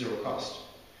produce at zero cost.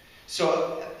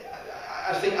 So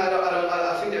I think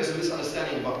there's a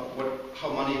misunderstanding about how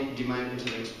money demand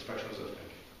interlinks with fractional reserve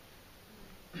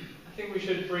bank. I think we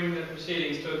should bring the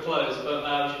proceedings to a close, but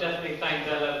we should definitely thank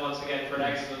Detlev once again for an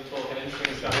excellent talk and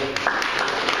interesting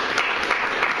discussion.